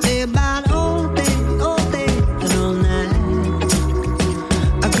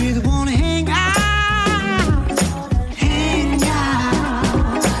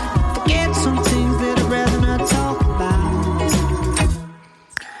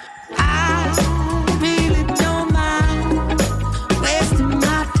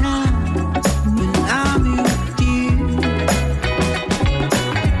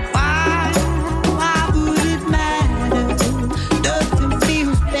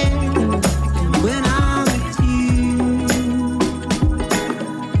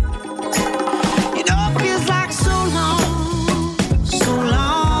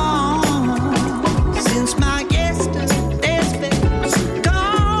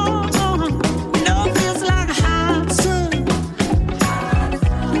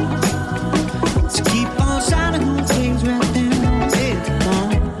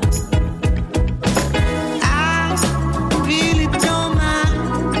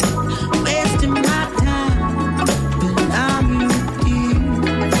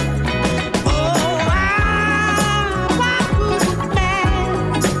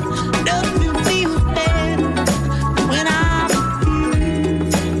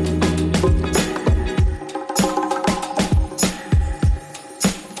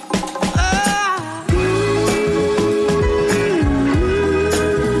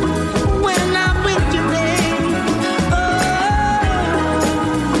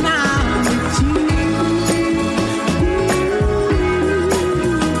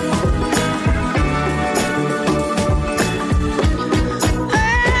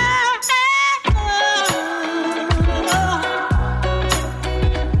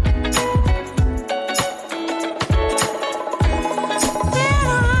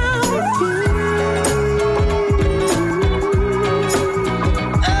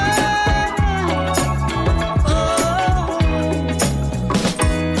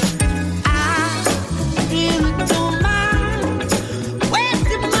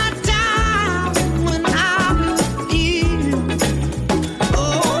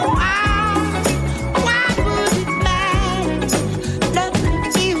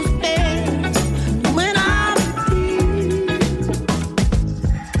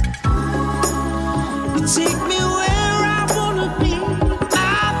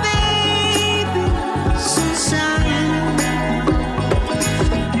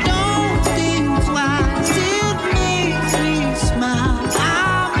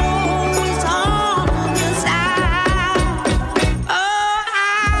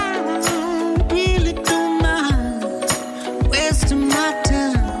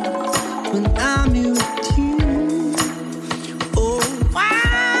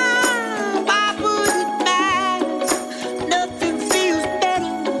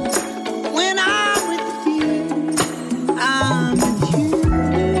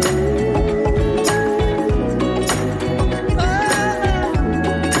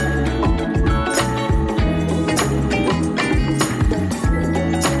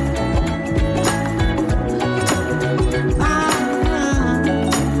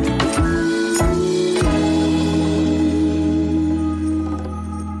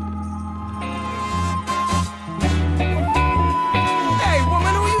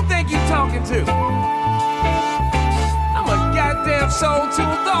 talking to? I'm a goddamn soul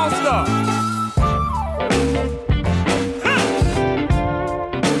tuned thought star.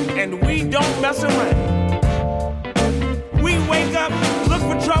 And we don't mess around. We wake up, look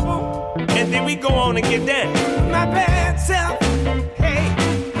for trouble, and then we go on and get down. My bad self, hey,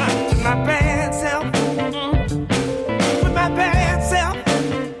 my bad self, with my bad self,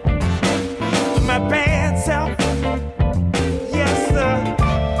 with my bad self. Yes, sir.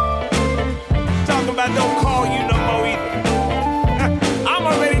 Talking about don't call you no more either. I'm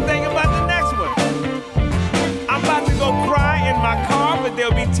already thinking about the next one. I'm about to go cry in my car, but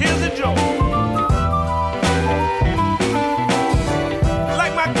there'll be tears of joy.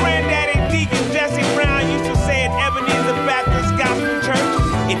 Like my granddaddy, Deacon Jesse Brown, used to say at Ebenezer Baptist Gospel Church,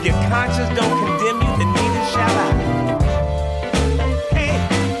 if your conscience don't condemn you, then neither shall I. Hey,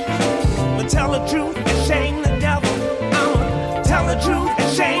 but tell the truth and shame the devil. I'ma tell the truth and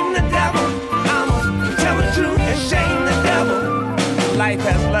shame the devil. I'ma tell the truth and shame the devil. Life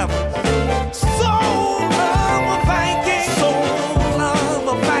has levels. Soul of a Viking. Soul of a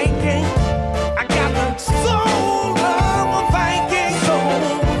Viking. I got the soul of a Viking. Soul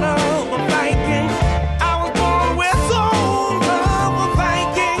of a Viking. I was born with soul of a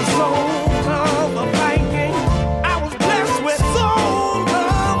Viking. Soul of a Viking. I was blessed with soul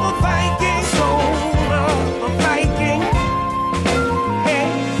of a Viking. Soul of a Viking. Hey.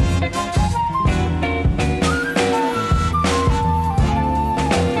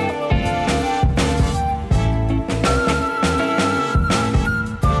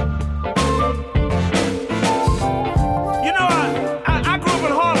 You know, I grew up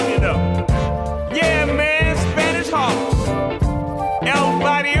in Harlem, you know. Yeah, man, Spanish Harlem. El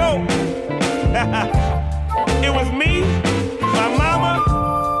Barrio. It was me, my mama,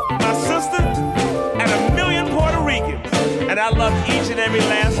 my sister, and a million Puerto Ricans. And I love each and every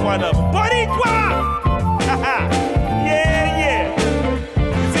last one of them. Boricua! Yeah, yeah.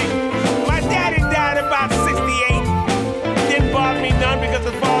 See, my daddy died about 68. Didn't bother me none because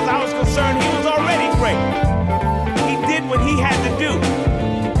as far as I was concerned, he was already great. He did what he had to do.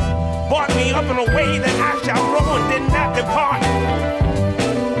 Brought me up in a way that I shall grow and did not depart.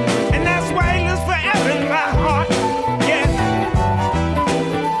 And that's why he lives forever in my heart. Yeah.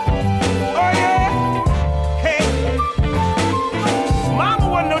 Oh yeah. Hey. Mama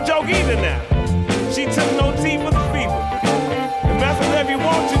wasn't no joke either now. She took no tea for the people. And mess with her if you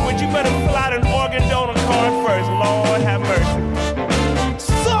want to, but you better fill out an organ donor card first. Lord have mercy.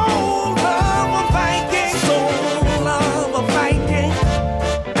 Soul of a Viking. Soul of a Viking.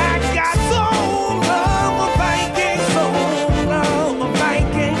 I got soul of a Viking. Soul of a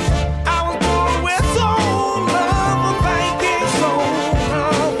Viking. I was born with soul of a Viking. Soul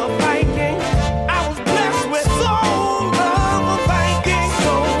of a Viking. I was blessed with soul of a Viking.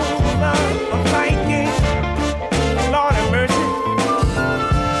 Soul of a Viking. Lord have mercy.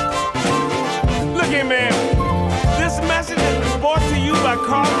 Look here, man. This message has been brought to you by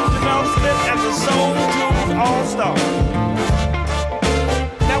Carlton Jamel Smith as a Soul Tuned All-Star.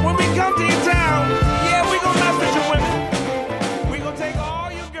 Now, when we come to your town, yeah, we gonna mess with your women. We gonna take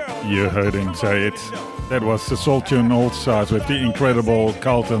all your girls. You heard him say it. That was the Soul Tune All Stars with the incredible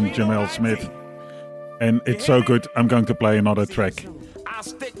Carlton Jamel Smith. And it's so good, I'm going to play another track. I'll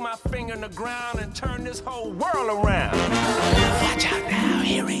stick my finger in the ground and turn this whole world around. Watch out now,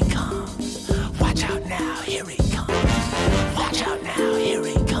 here he comes. Watch out now, here he comes. Watch out now, here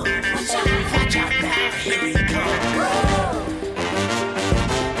he comes. Watch out now, here he comes.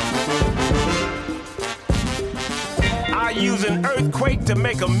 I use an earthquake to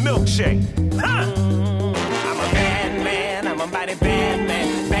make a milkshake. Huh? I'm a bad man, I'm a mighty bad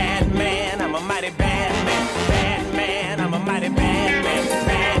man, bad man, I'm a mighty bad man, bad man, I'm a mighty bad man,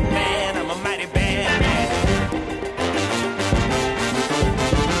 bad man, I'm a mighty bad man.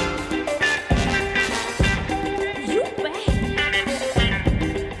 You bad.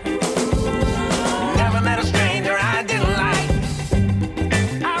 Never met a stranger I didn't like.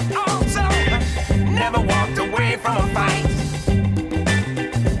 I've also never walked away from a fight.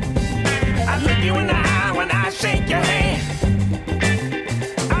 I look you in the eye when I shake your hand.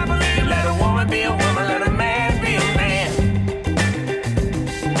 I believe let a woman be a woman, let a man be a man.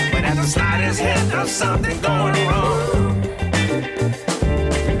 But at the slightest hint of something going wrong,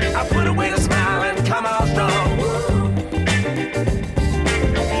 I put away the smile and come out strong.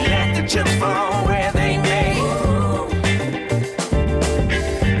 Let the chips fall where they may.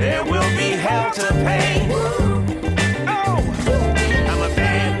 There will be hell to pay.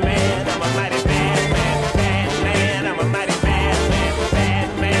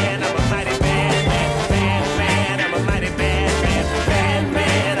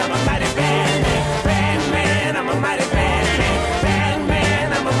 I'm a mighty bad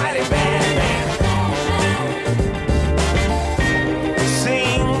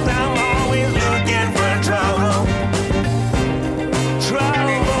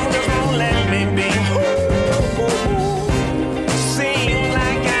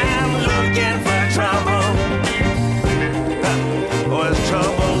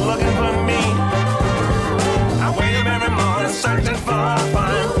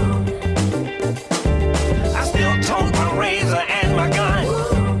fun. I still tote my razor and my gun.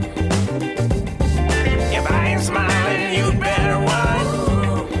 If I ain't smiling, you better run.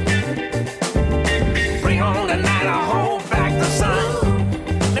 Bring on the night, I'll hold back the sun.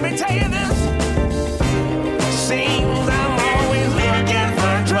 Let me tell you this. Seems I'm always looking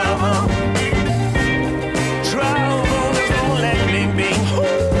for trouble. Trouble just won't let me be.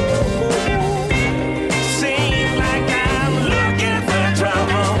 Seems like I'm looking for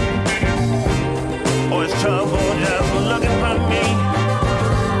trouble. Or is trouble just looking for me?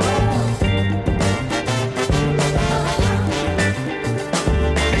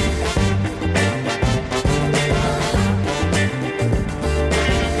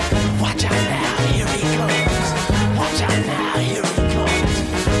 Watch out now, here he comes. Watch out now, here he comes.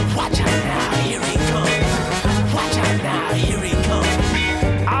 Watch out now, here he comes. Watch out now, here he comes.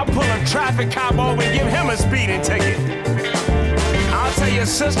 I'll pull a traffic cop over and give him a speeding ticket. I'll tell your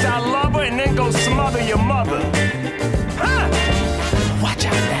sister I love her and then go smother your mother. Huh? Watch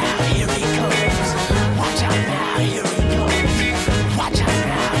out now, here he comes. Watch out now, here he comes. Watch out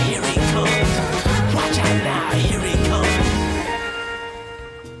now, here he comes. Watch out now, here he comes.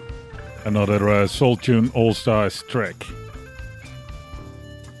 Another Soul Tune All-Stars track.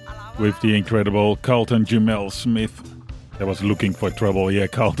 With the incredible Carlton Jamel Smith. That was looking for trouble. Yeah,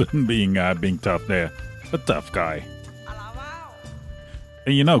 Carlton being tough there. A tough guy.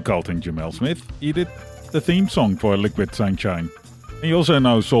 And you know Carlton Jamel Smith. He did the theme song for Liquid Sunshine. And you also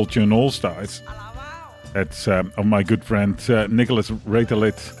know Soul Tune All-Stars. That's of my good friend Nicholas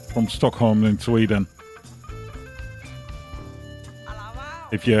Retalit from Stockholm in Sweden.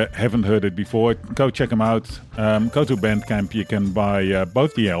 If you haven't heard it before, go check them out. Go to Bandcamp, you can buy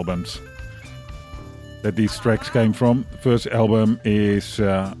both the albums that these tracks came from. The first album is,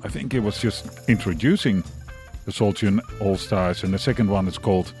 I think it was just introducing the Soul Tune All-Stars, and the second one is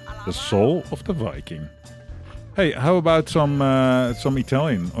called The Soul of the Viking. Hey, how about some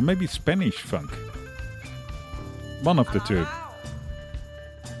Italian or maybe Spanish funk? One of the two.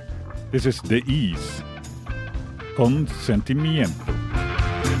 This is The Ease. Con Sentimiento.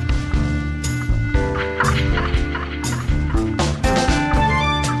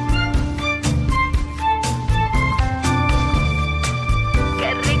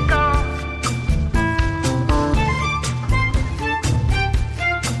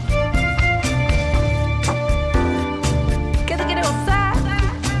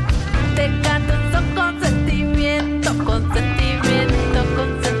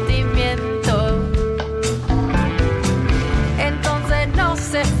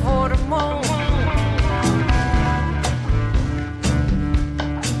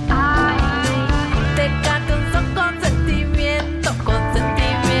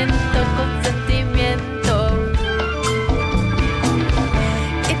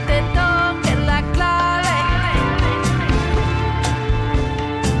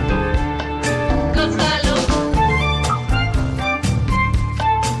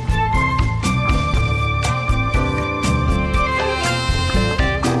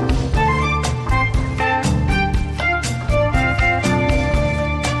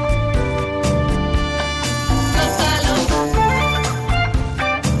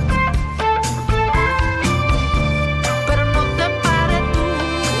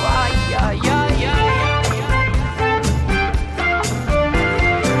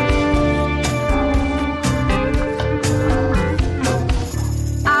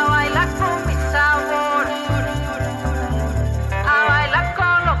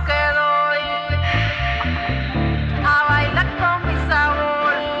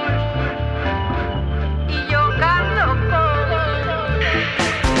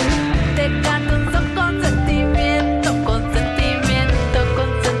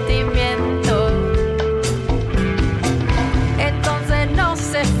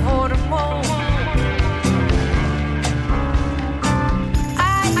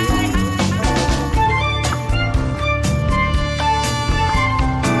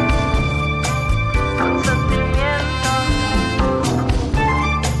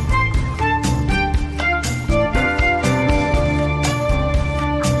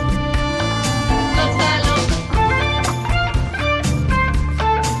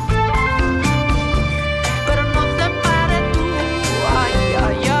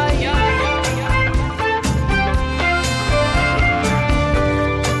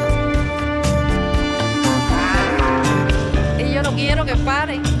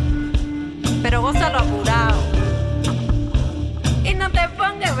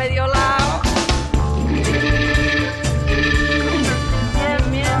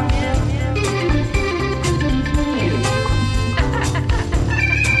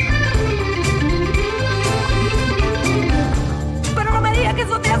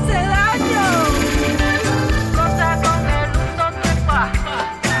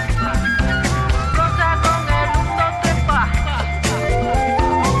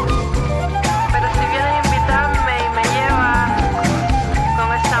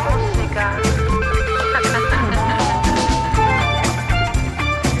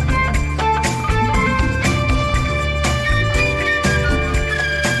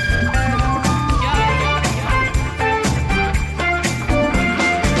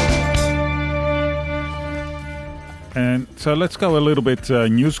 So let's go a little bit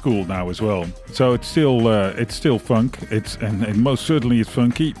new school now as well. So it's still funk. And most certainly it's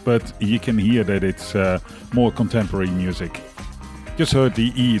funky, but you can hear that it's more contemporary music. Just heard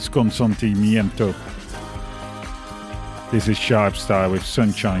the E's Consentimiento. This is Sharp Style with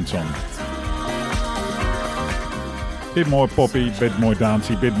Sunshine's on. Bit more poppy, bit more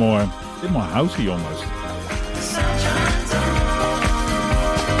dancey, bit more housey almost.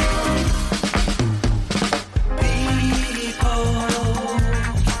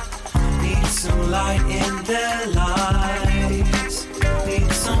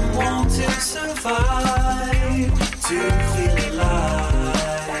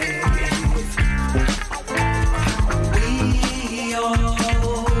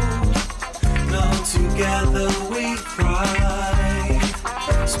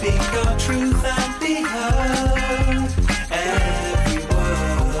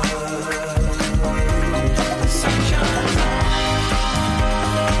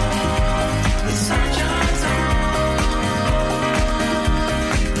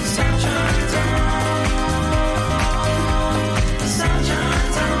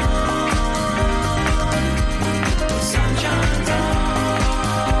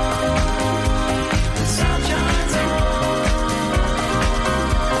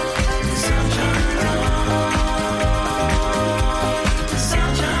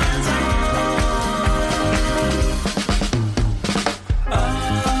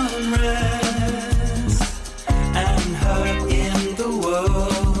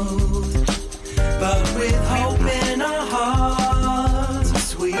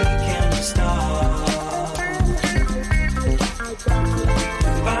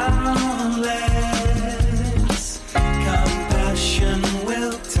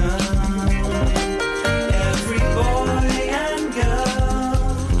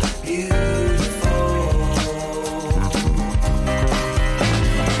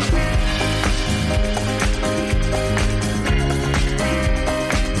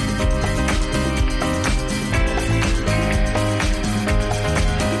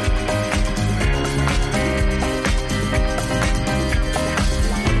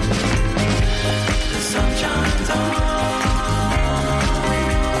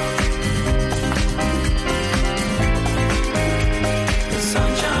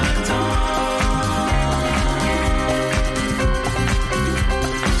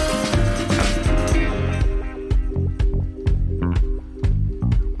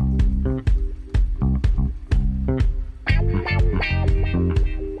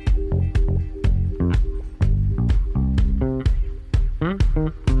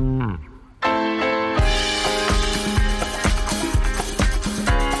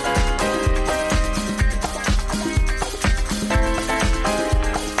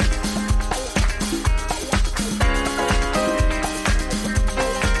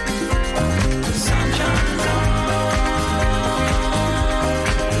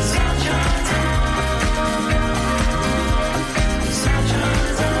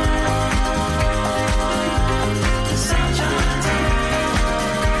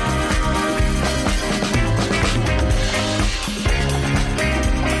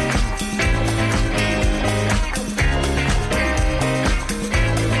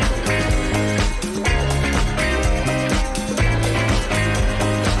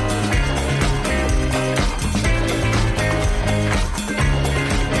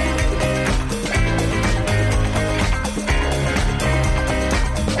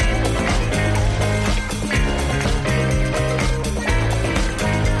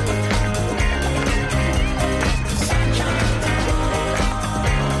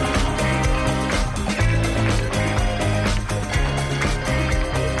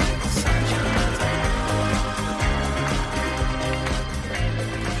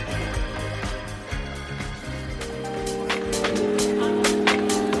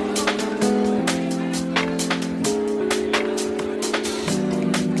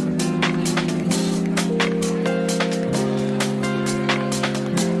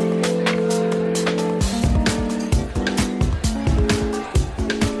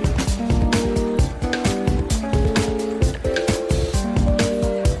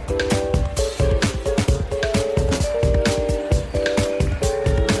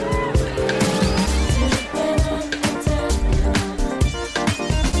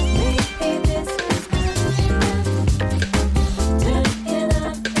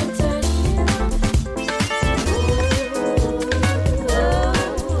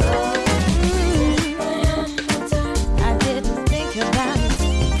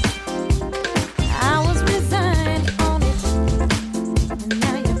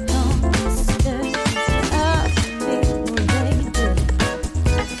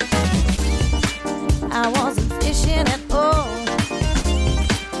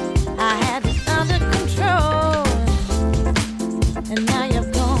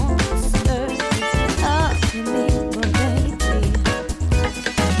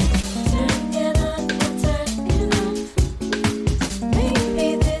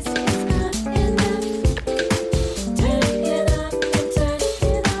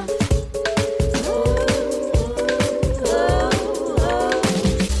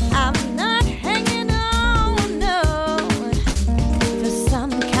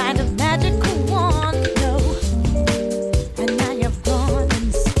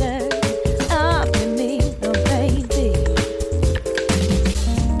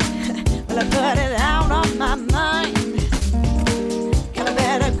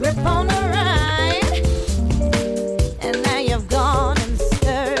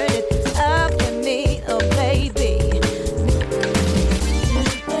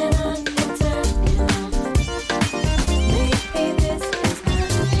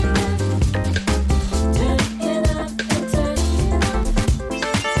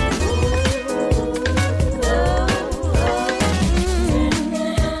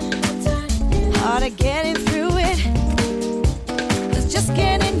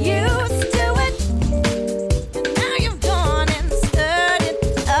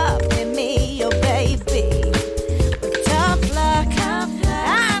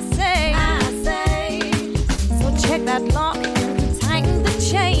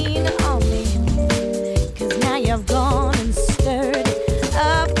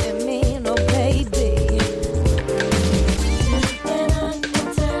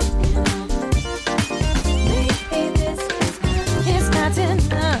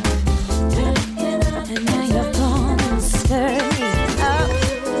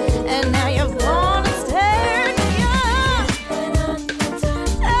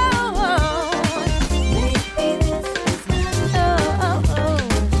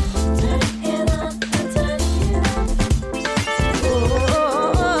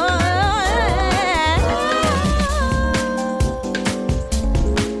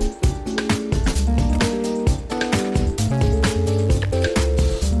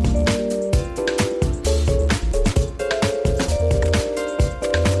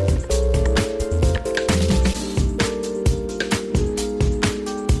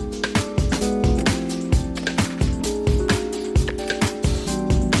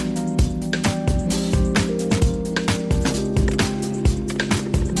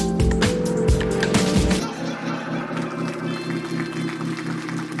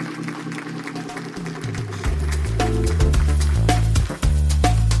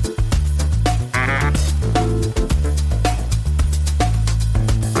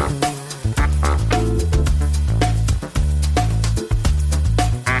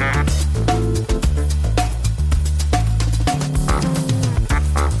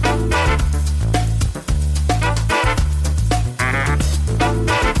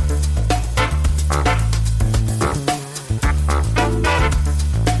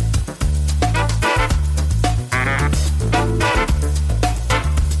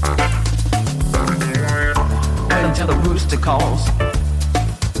 calls.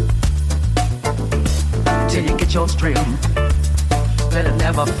 Till you get your string. Better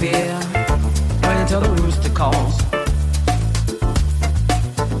never fear. Wait until the rooster calls.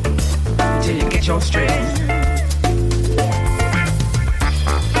 Till you get your string.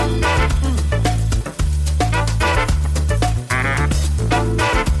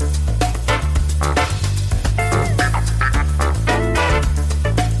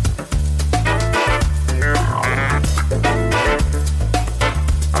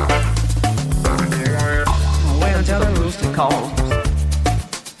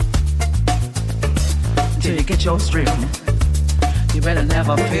 Your string. You better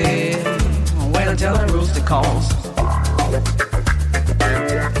never fear. Wait until the rooster calls.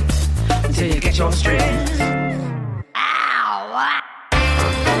 Until you get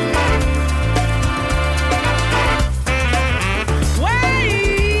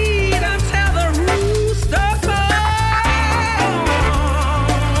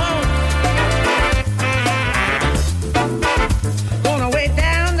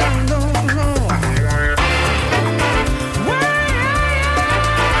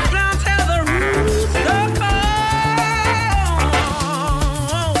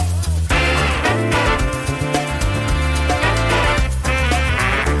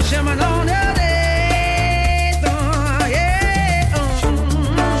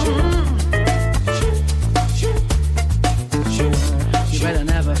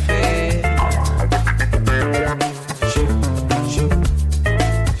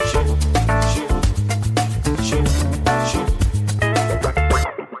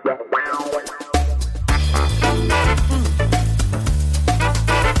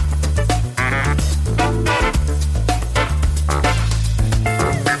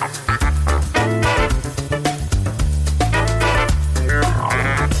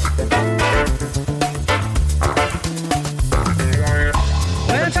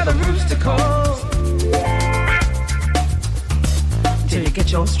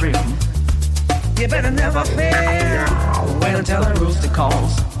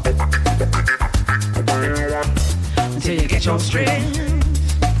your strings.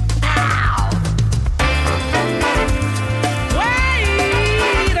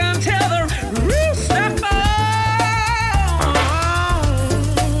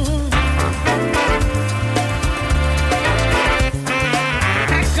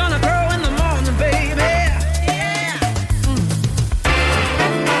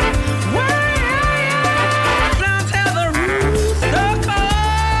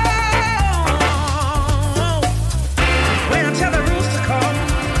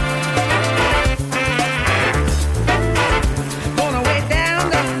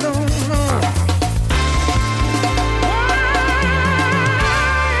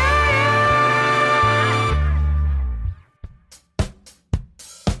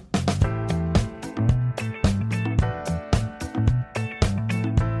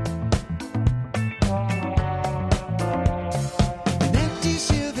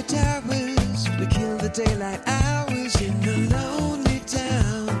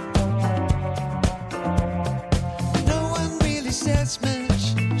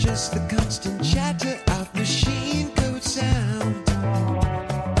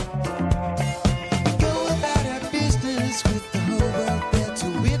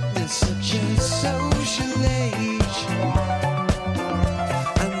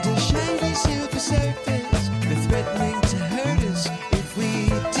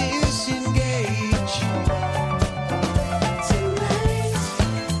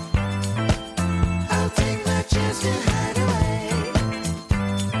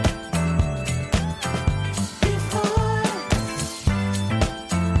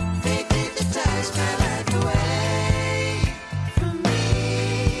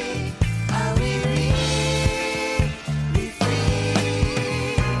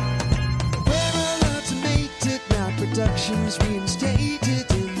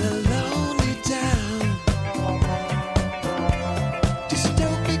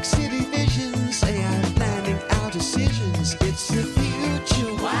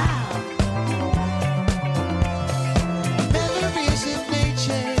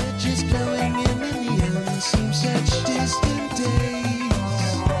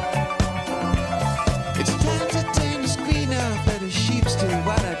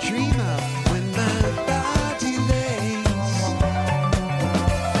 Dream of when my body lays.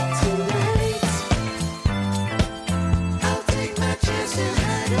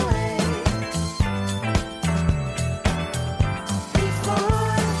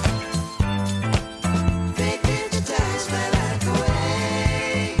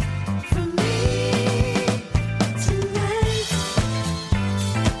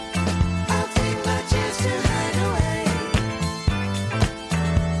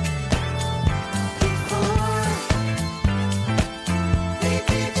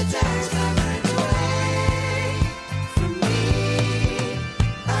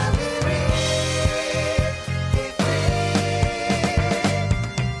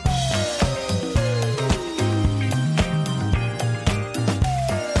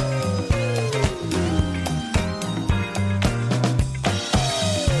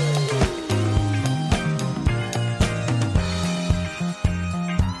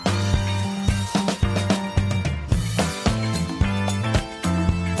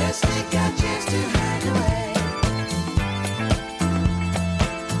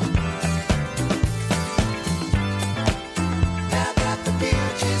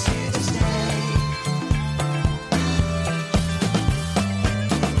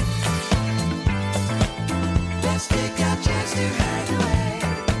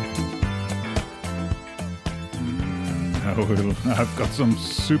 I've got some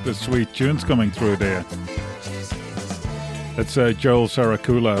super sweet tunes coming through there. That's Joel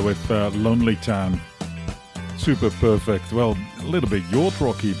Saracula with Lonely Town. Super perfect. Well, a little bit yacht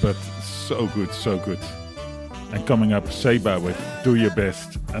rocky, but so good, so good. And coming up, Seba with Do Your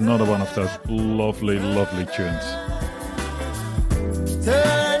Best. Another one of those lovely, lovely tunes.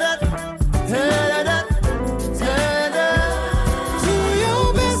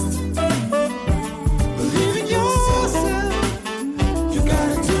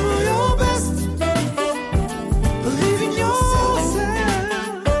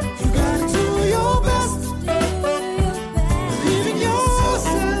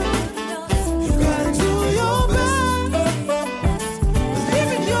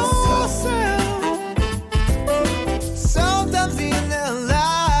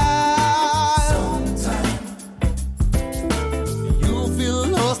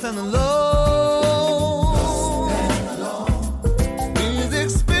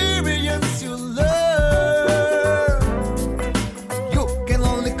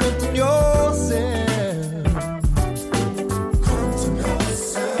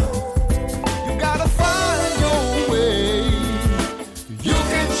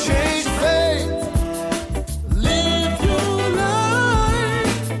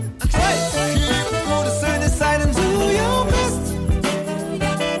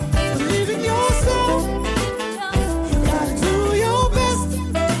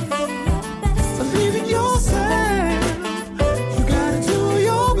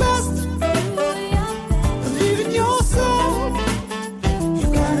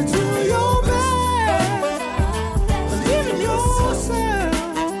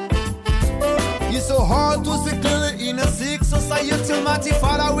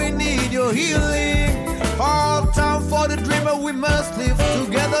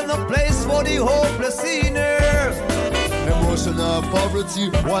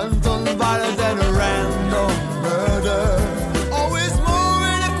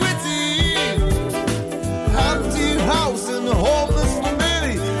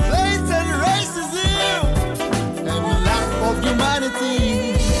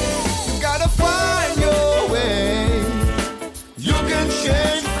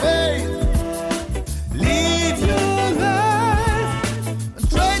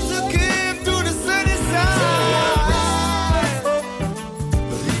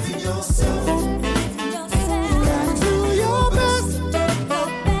 Yourself.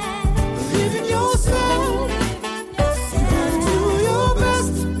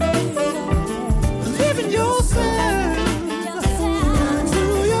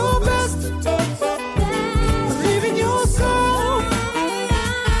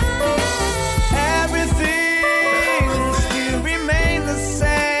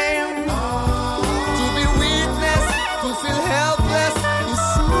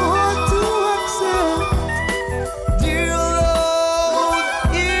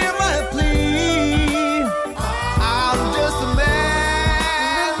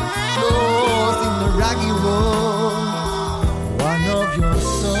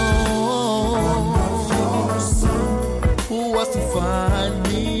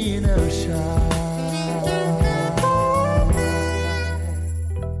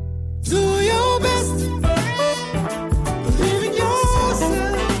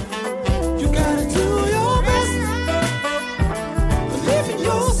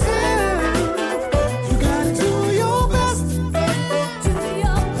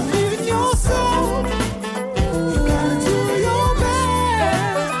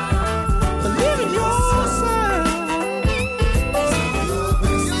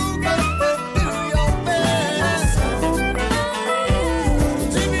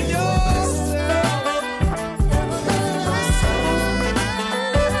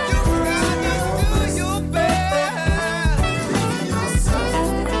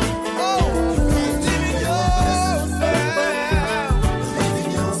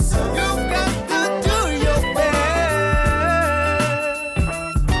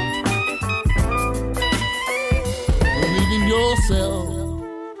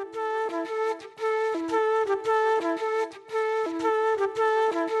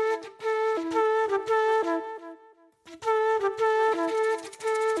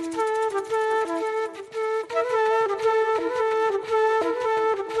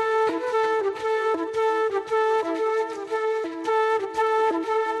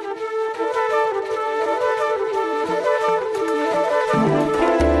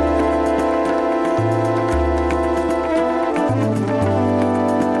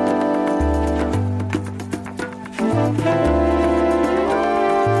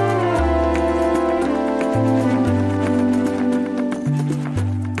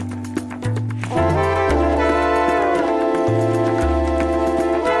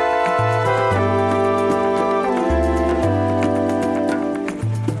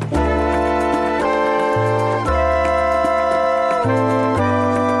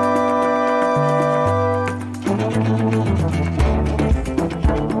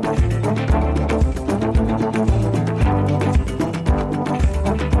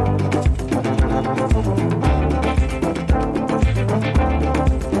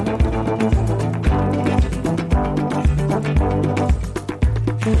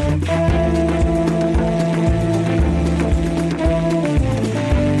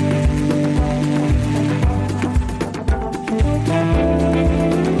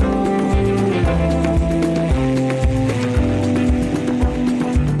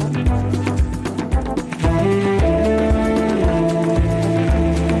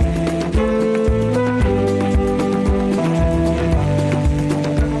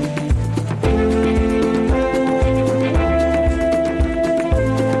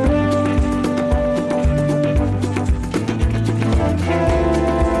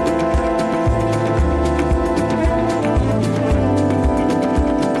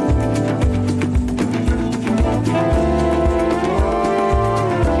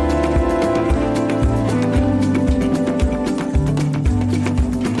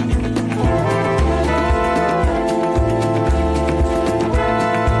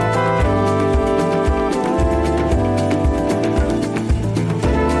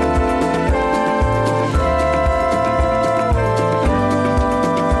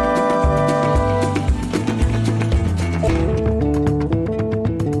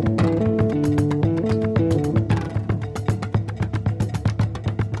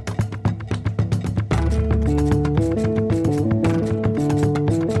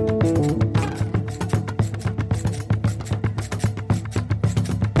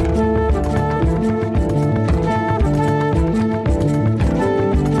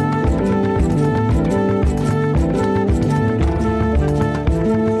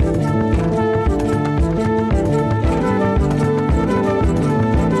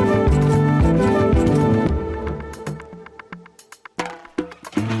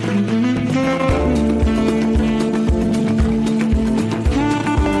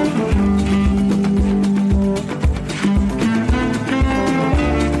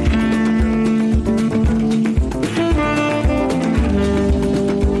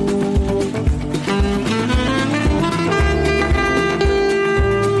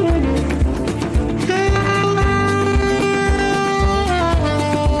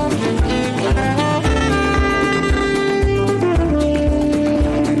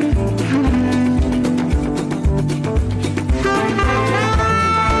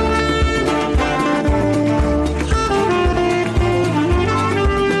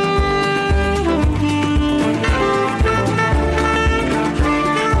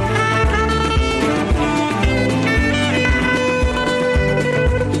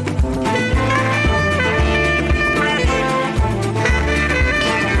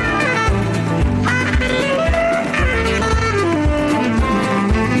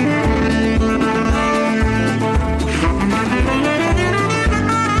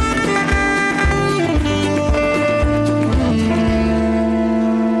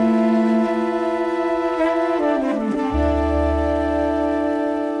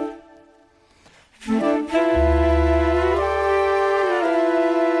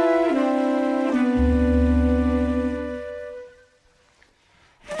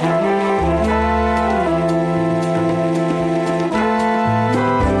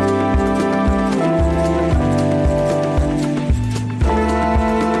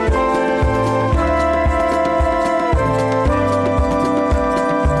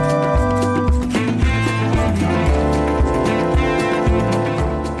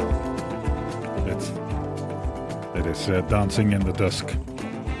 is Dancing in the Dusk.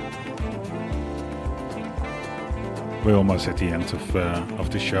 We're almost at the end of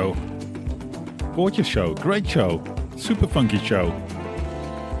the show. Gorgeous show, great show, super funky show,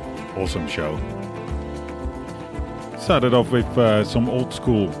 awesome show. Started off with some old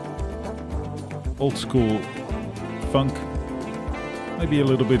school funk, maybe a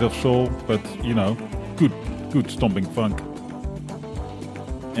little bit of soul, but you know, good stomping funk.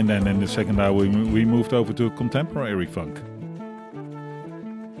 And then in the second hour we moved over to contemporary funk.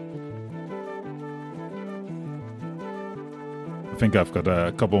 I think I've got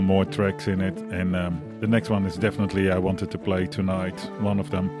a couple more tracks in it, and the next one is definitely I wanted to play tonight, one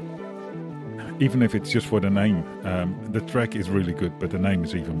of them. Even if it's just for the name. The track is really good, but the name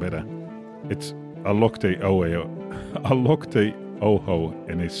is even better. It's Alokte Oho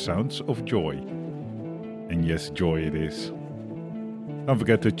and his Sounds of Joy. And yes, joy it is. Don't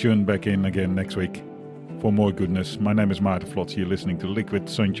forget to tune back in again next week for more goodness. My name is Maarten Vlot. You're listening to Liquid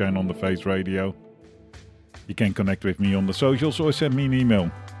Sunshine on the Face Radio. You can connect with me on the socials or send me an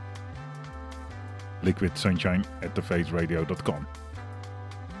email. liquidsunshine@thefaceradio.com.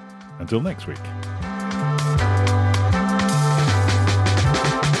 Until next week.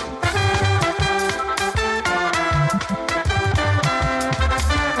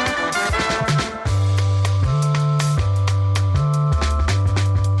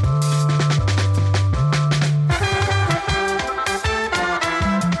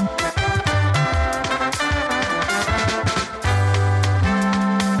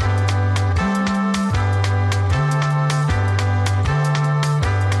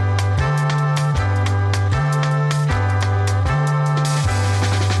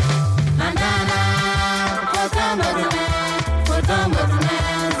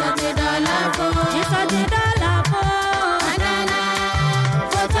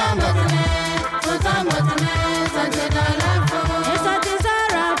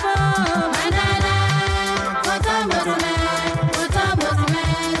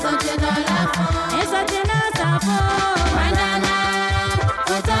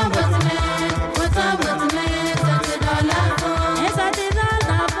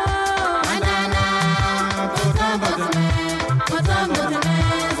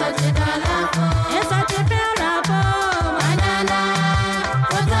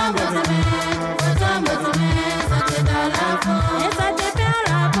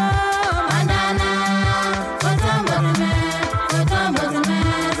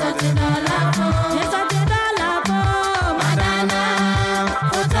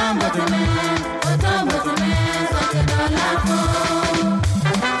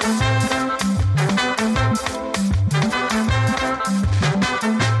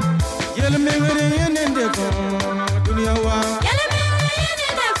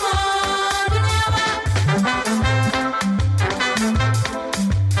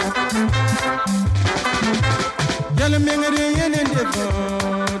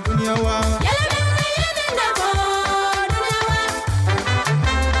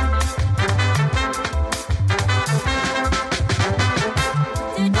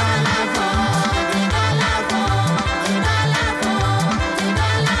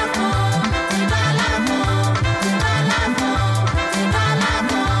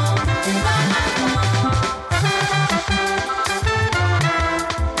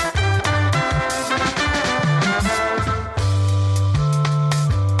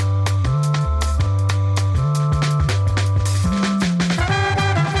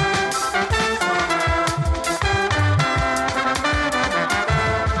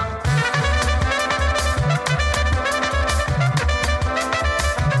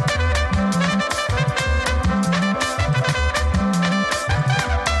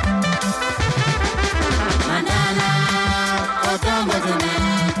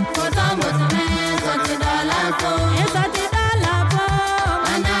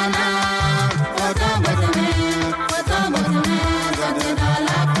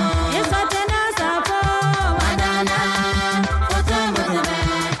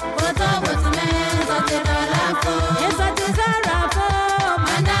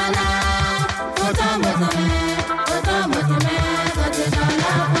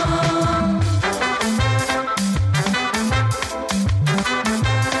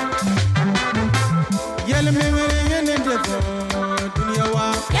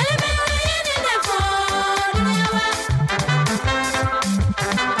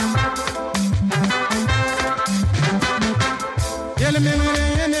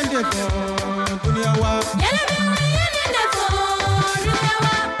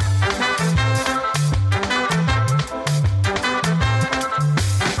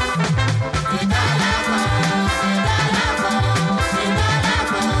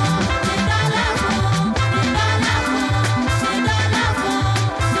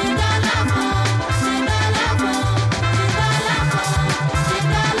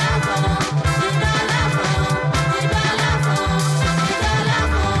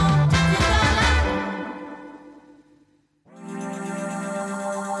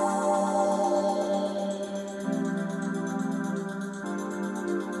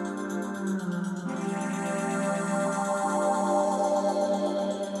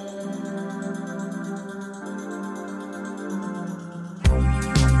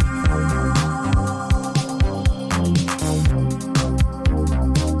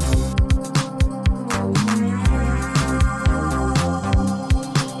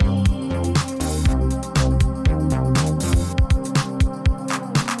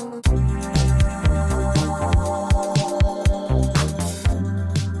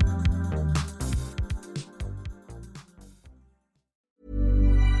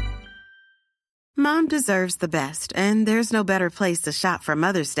 Mom deserves the best, and there's no better place to shop for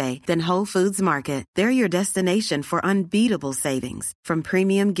Mother's Day than Whole Foods Market. They're your destination for unbeatable savings, from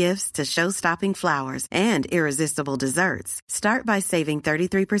premium gifts to show-stopping flowers and irresistible desserts. Start by saving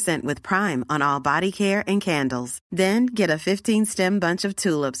 33% with Prime on all body care and candles. Then get a 15-stem bunch of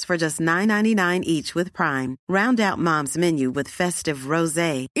tulips for just $9.99 each with Prime. Round out Mom's menu with festive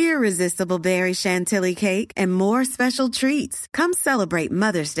rosé, irresistible berry chantilly cake, and more special treats. Come celebrate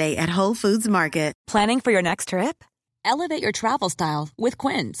Mother's Day at Whole Foods Market. Planning for your next trip? Elevate your travel style with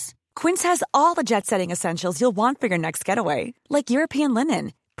Quince. Quince has all the jet-setting essentials you'll want for your next getaway, like European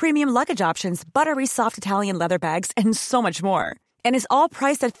linen, premium luggage options, buttery soft Italian leather bags, and so much more. And is all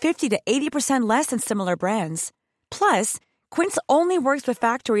priced at 50 to 80% less than similar brands. Plus, Quince only works with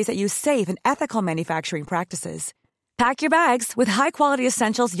factories that use safe and ethical manufacturing practices. Pack your bags with high-quality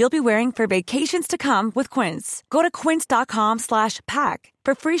essentials you'll be wearing for vacations to come with Quince. Go to quince.com/pack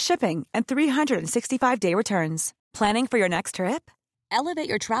for free shipping and 365-day returns. Planning for your next trip? Elevate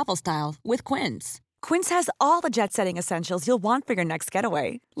your travel style with Quince. Quince has all the jet-setting essentials you'll want for your next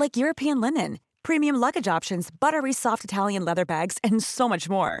getaway, like European linen, premium luggage options, buttery soft Italian leather bags, and so much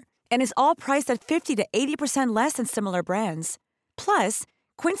more. And is all priced at 50 to 80% less than similar brands. Plus,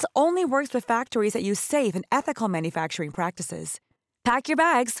 Quince only works with factories that use safe and ethical manufacturing practices. Pack your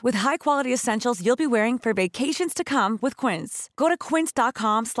bags with high-quality essentials you'll be wearing for vacations to come with Quince. Go to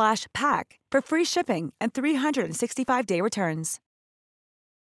quince.com/pack for free shipping and 365-day returns.